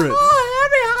chicken strips. Every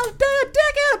holiday, a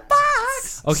dig in a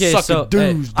box. Okay, Suck so a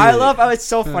dude's I dick. love how it's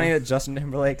so funny that Justin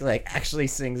Timberlake actually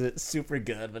sings it super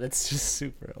good, but it's just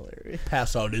super hilarious.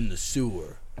 Pass out in the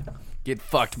sewer. Get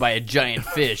fucked by a giant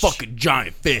fish. Fucking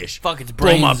giant fish. Fuck its Blow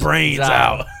brains. my brains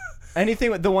out.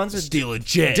 Anything with the ones with Steal a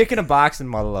jet. Dick in a Box and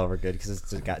Mother Love are good because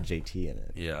it's got JT in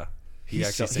it. Yeah.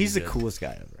 He's the coolest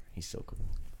guy ever. He's so cool.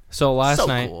 So last so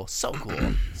night, cool. So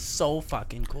cool. So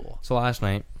fucking cool. so last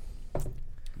night,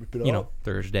 you know,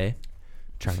 Thursday,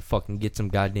 trying to fucking get some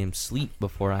goddamn sleep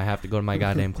before I have to go to my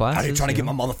goddamn classes. Out here trying to you get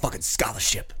my know? motherfucking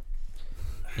scholarship.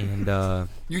 And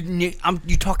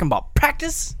You talking about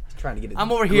practice? Trying to get.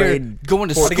 I'm over here going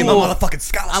to To get my school. motherfucking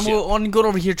scholarship. I'm going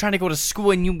over here trying to go to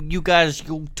school, and you guys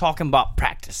talking about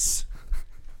practice.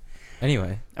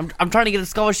 anyway, I'm trying to get a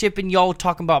scholarship, and y'all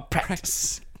talking about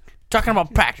practice. Talking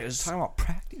about practice. Talking about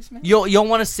practice, man. Y'all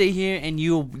want to sit here and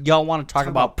y'all want to talk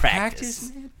about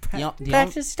practice. man.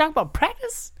 Practice? Talk about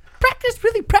practice? Practice?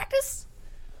 Really practice?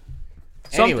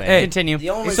 So Anyway, hey, continue.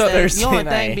 The only So thing, they're the only saying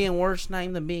thing I- being worse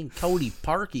name than being Cody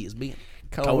Parkey is being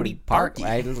Cody Park.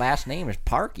 My last name is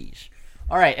Parkies.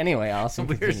 All right. Anyway, Allison,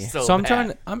 We're continue. so I'm bad. trying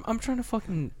to I'm trying to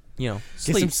fucking get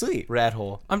sleep. some sleep. rat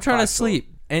hole. I'm trying to Foxhole.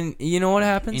 sleep, and you know what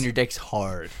happens? And your dick's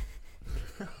hard.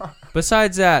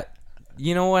 Besides that,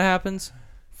 you know what happens?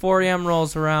 4 a.m.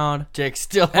 rolls around. Dick's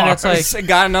still And hard. it's like-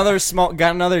 got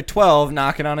another 12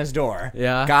 knocking on his door.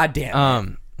 Yeah. God damn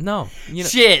it. No. You know,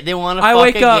 Shit, they want to I fuck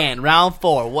wake up- again. Round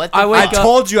 4. What the I wake fuck? up-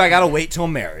 told you I gotta wait till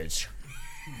marriage.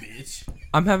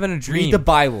 I'm having a dream. Read the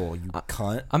Bible, you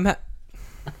cunt.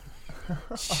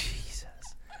 Jesus.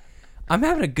 I'm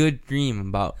having a good dream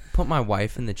about put my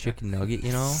wife in the chicken nugget,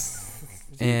 you know?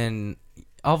 And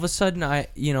all of a sudden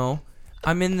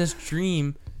I'm in this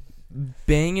dream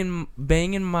banging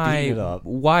Beating it my up.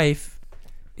 wife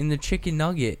in the chicken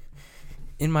nugget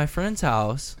in my friend's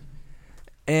house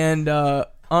and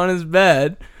on his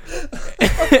bed.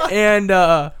 And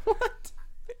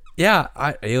yeah,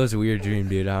 it was a weird dream,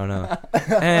 dude. I don't know.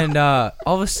 And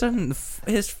all of a sudden,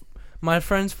 my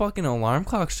friend's fucking alarm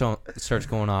clock starts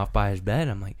going off by his bed.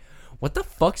 I'm like, what the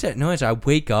fuck's that noise? I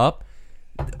wake up.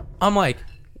 I'm like,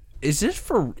 is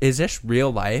this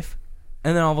real life?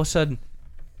 And then all of a sudden,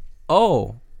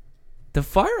 oh, the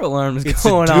fire alarm is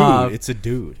going off. It's a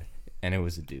dude. And it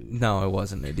was a dude. No, it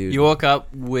wasn't a dude. You woke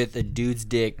up with a dude's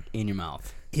dick in your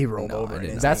mouth. He rolled over. I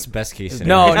didn't. That's best case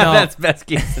scenario. No, no. That's best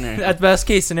case scenario. That's best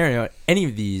case scenario. Any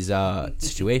of these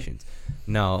situations.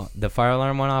 No, the fire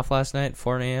alarm went off last night at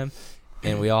 4 a.m.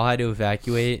 and we all had to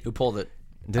evacuate. Who pulled it?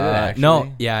 Did it actually?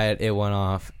 No, yeah, it went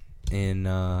off, and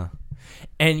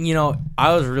you know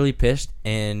I was really pissed,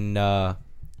 and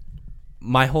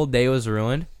my whole day was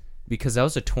ruined because that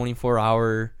was a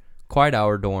 24-hour quiet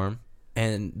hour dorm,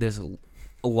 and this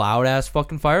loud ass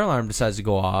fucking fire alarm decides to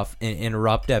go off and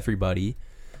interrupt everybody.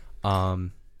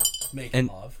 Making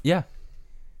love. Yeah.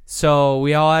 So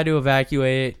we all had to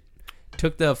evacuate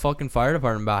took the fucking fire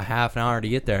department about half an hour to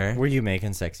get there. Were you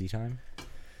making sexy time?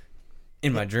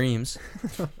 In my dreams.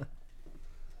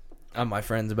 On my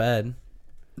friend's bed.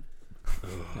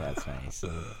 That's nice.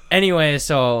 Anyway,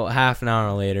 so half an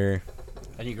hour later.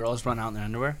 Any girls run out in their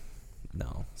underwear?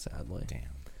 No, sadly. Damn.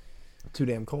 Too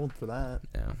damn cold for that.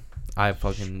 Yeah. I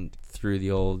fucking threw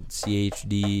the old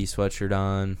CHD sweatshirt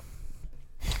on.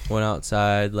 Went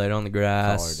outside, laid on the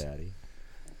grass. Call her daddy.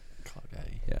 Call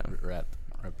daddy. Yeah.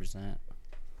 Represent.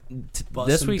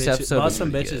 This week's episode bust is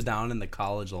some pretty bitches good. down in the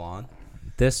college lawn.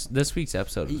 This week's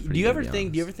episode. Was Do you ever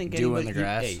think? Doing the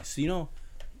grass? Hey, so you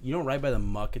know, right by the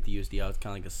muck at the USD, it's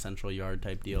kind of like a central yard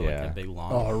type deal, like Yeah. that big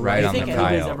lawn. Oh, Right You on think the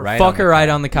anybody's coyote. ever Right Fuck her right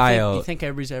on the You coyote. think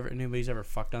anybody's ever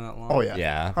fucked on that lawn? Oh yeah.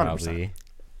 Yeah, 100%. probably.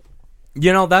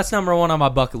 You know, that's number one on my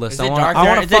bucket list. Is I it wanna- dark I there?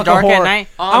 wanna Is it fuck a dark at whore- night?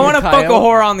 I want to On the fuck a coyote?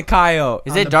 whore on the coyote.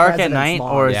 Is On it the dark at president's night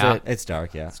lawn. or is Yeah. it? It's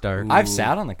dark, yeah. It's dark. I've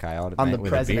sat on the coyote at On night the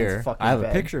with a president's beer. fucking I have a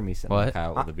bed. picture of me sitting on the What?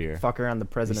 coyote with a beer. Fuck her on the You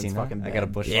president's seen that? fucking bed. I got a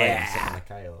bush light and sitting on the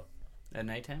coyote. At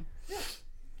nighttime?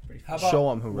 How about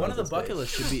Show 'em who one runs of the this bucket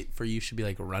place. lists should be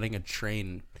like running a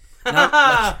train.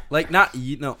 Not, not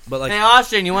you know, but like Hey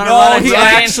Austin, you want to No, run a he train?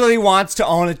 actually wants to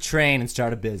own a train and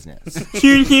start a business.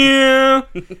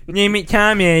 Name it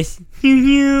Thomas.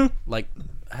 like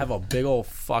have a big old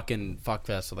fucking fuck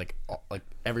fest with like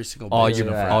every single All bitch your-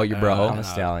 in a all your bro. I'm a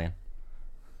stallion.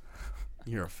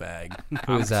 You're a fag.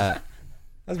 Who is that?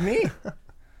 That's me.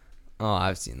 Oh,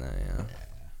 I've seen that. Yeah.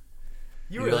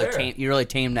 You really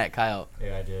tamed that coyote.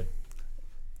 Yeah, I did.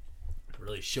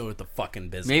 Really showed it the fucking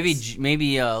business.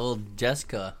 Maybe little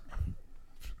Jessica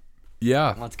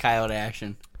Yeah. wants coyote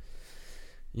action.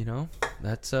 You know,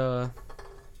 that's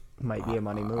Might be a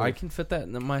money move. I can fit that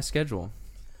in my schedule.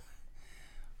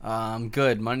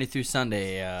 Good. Monday through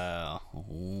Sunday.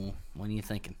 What are you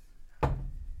thinking?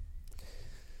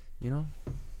 You know,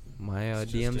 my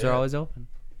It's just DMs it. are always open.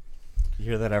 You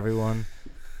hear that, everyone?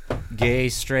 Gay,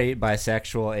 straight,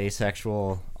 bisexual,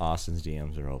 asexual. Austin's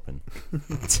DMs are open.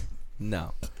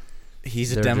 No.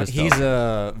 He's They're just he's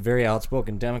a very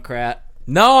outspoken Democrat.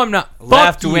 No, I'm not.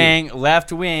 Left Fuck you. wing.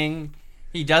 Left wing.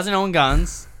 He doesn't own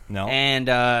guns. No.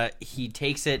 And he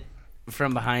takes it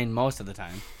from behind most of the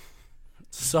time.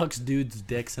 Sucks dudes'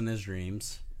 dicks in his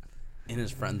dreams, in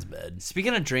his friend's bed.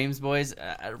 Speaking of dreams, boys,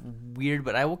 weird,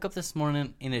 but I woke up this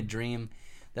morning in a dream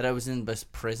that I was in this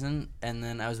prison, and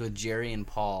then I was with Jerry and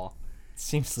Paul.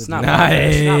 Seems It's legit. not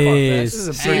Nice. This is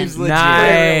a pretty Seems legit.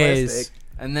 Nice. Realistic.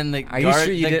 And then the Are you guard,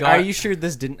 sure you the did? guard- Are you sure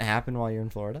this didn't happen while you're in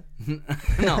Florida?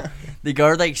 No, the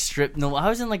guard like stripped. No, I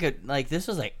was in this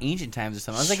was like ancient times or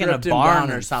something. I was like in a Stripped him barn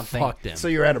down or and something. Fucked him. So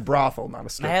you're at a brothel, not a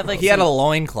strip I had like He had a some-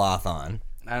 loincloth on.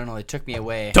 I don't know. They took me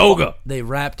away. Toga. They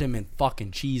wrapped him in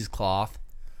fucking cheesecloth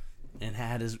and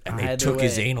had his. And had they their took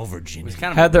his way. anal It was virginity.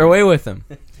 kind of Had their way with him.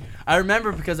 I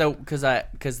remember because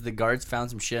the guards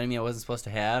found some shit on me I wasn't supposed to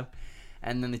have,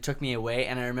 and then they took me away.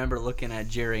 And I remember looking at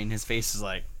Jerry, and his face was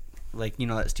like you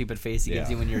know that stupid face he gives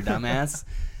Yeah. you when you're a dumbass.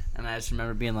 And I just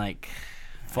remember being like,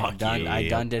 Fuck I you.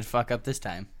 done did fuck up this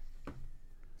time.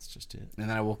 That's just it. And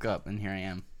then I woke up, and here I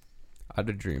am. I had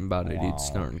a dream about a Wow. dude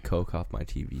snorting coke off my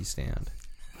TV stand.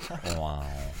 Wow.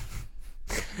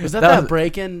 Was that That was-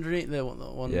 break-in dream? The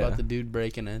one Yeah. about the dude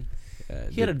breaking in.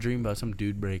 He had a dream about some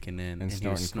dude breaking in and he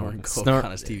was snorting coke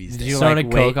on his TV stand. Did you Snorting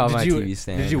like coke wake, off did my you, TV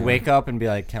stand, Did you yeah. wake up and be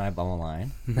like, "Can I bum a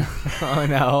line?" Oh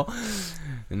no,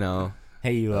 no.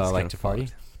 Hey, you That's like kinda to party?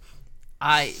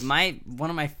 One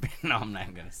of my no, I'm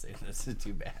not gonna say this. It's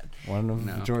too bad. One of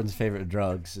No. Jordan's favorite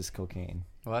drugs is cocaine.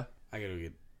 What? I gotta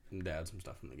get dad some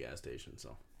stuff from the gas station,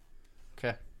 so.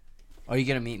 Okay. Are you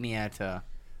gonna meet me at? I'll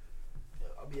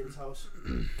be at his house.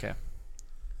 Okay.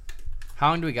 How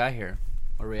long do we got here?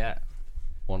 Where are we at?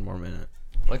 1 more minute.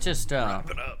 Let's just Wrap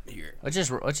it up here. Let's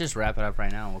just wrap it up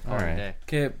right now. We'll call it a day.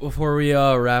 Okay, before we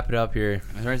wrap it up here,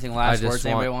 Is there anything I last just words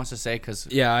want- anybody wants to say? Because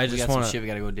yeah, I we just got want some shit we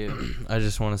gotta go do. I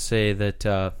just want to say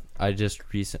that I just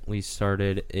recently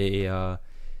started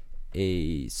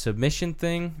a submission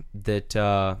thing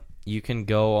that you can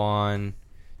go on.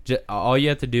 All you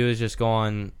have to do is just go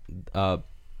on our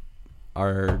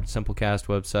Simplecast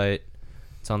website.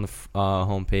 It's on the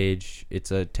homepage.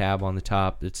 It's a tab on the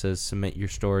top that says "Submit Your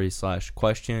Story"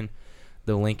 /question.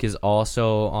 The link is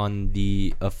also on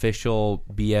the official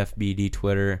BFBD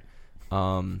Twitter.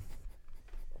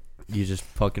 You just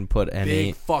fucking put any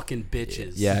Big fucking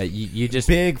bitches. Yeah, you just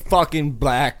big fucking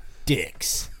black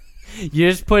dicks. You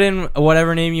just put in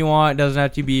whatever name you want. It doesn't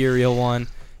have to be your real one.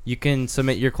 You can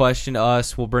submit your question to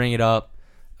us. We'll bring it up.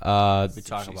 We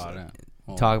talk about it.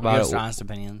 Well, Talk about give us it. honest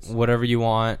opinions. Whatever you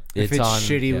want. If it's on,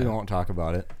 shitty, yeah. we won't talk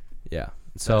about it. Yeah.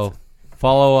 So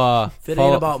follow. If it follow,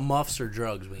 ain't about muffs or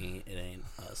drugs, it ain't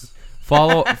us.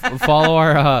 Follow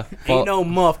our Ain't no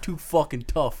muff too fucking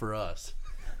tough for us.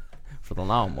 for the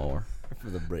lawnmower. For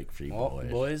the break free Well,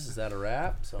 boys. boys, is that a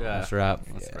wrap? So Let's wrap.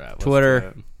 Let's wrap. Let's Twitter do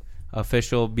it.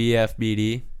 official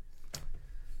BFBD.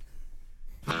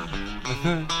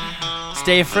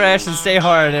 Stay fresh and stay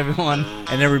hard, everyone.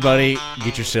 And everybody,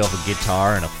 get yourself a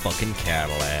guitar and a fucking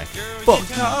Cadillac. Fuck.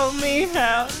 Call me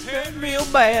out real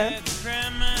bad. Cry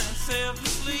myself to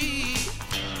sleep.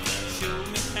 Show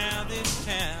me how this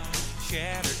town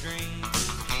shattered dreams.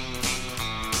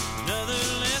 Another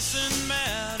lesson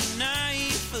about a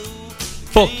naive fool.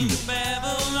 Fuck you.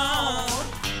 Babylon.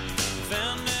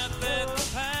 Found out that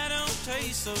the pie don't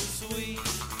taste so sweet.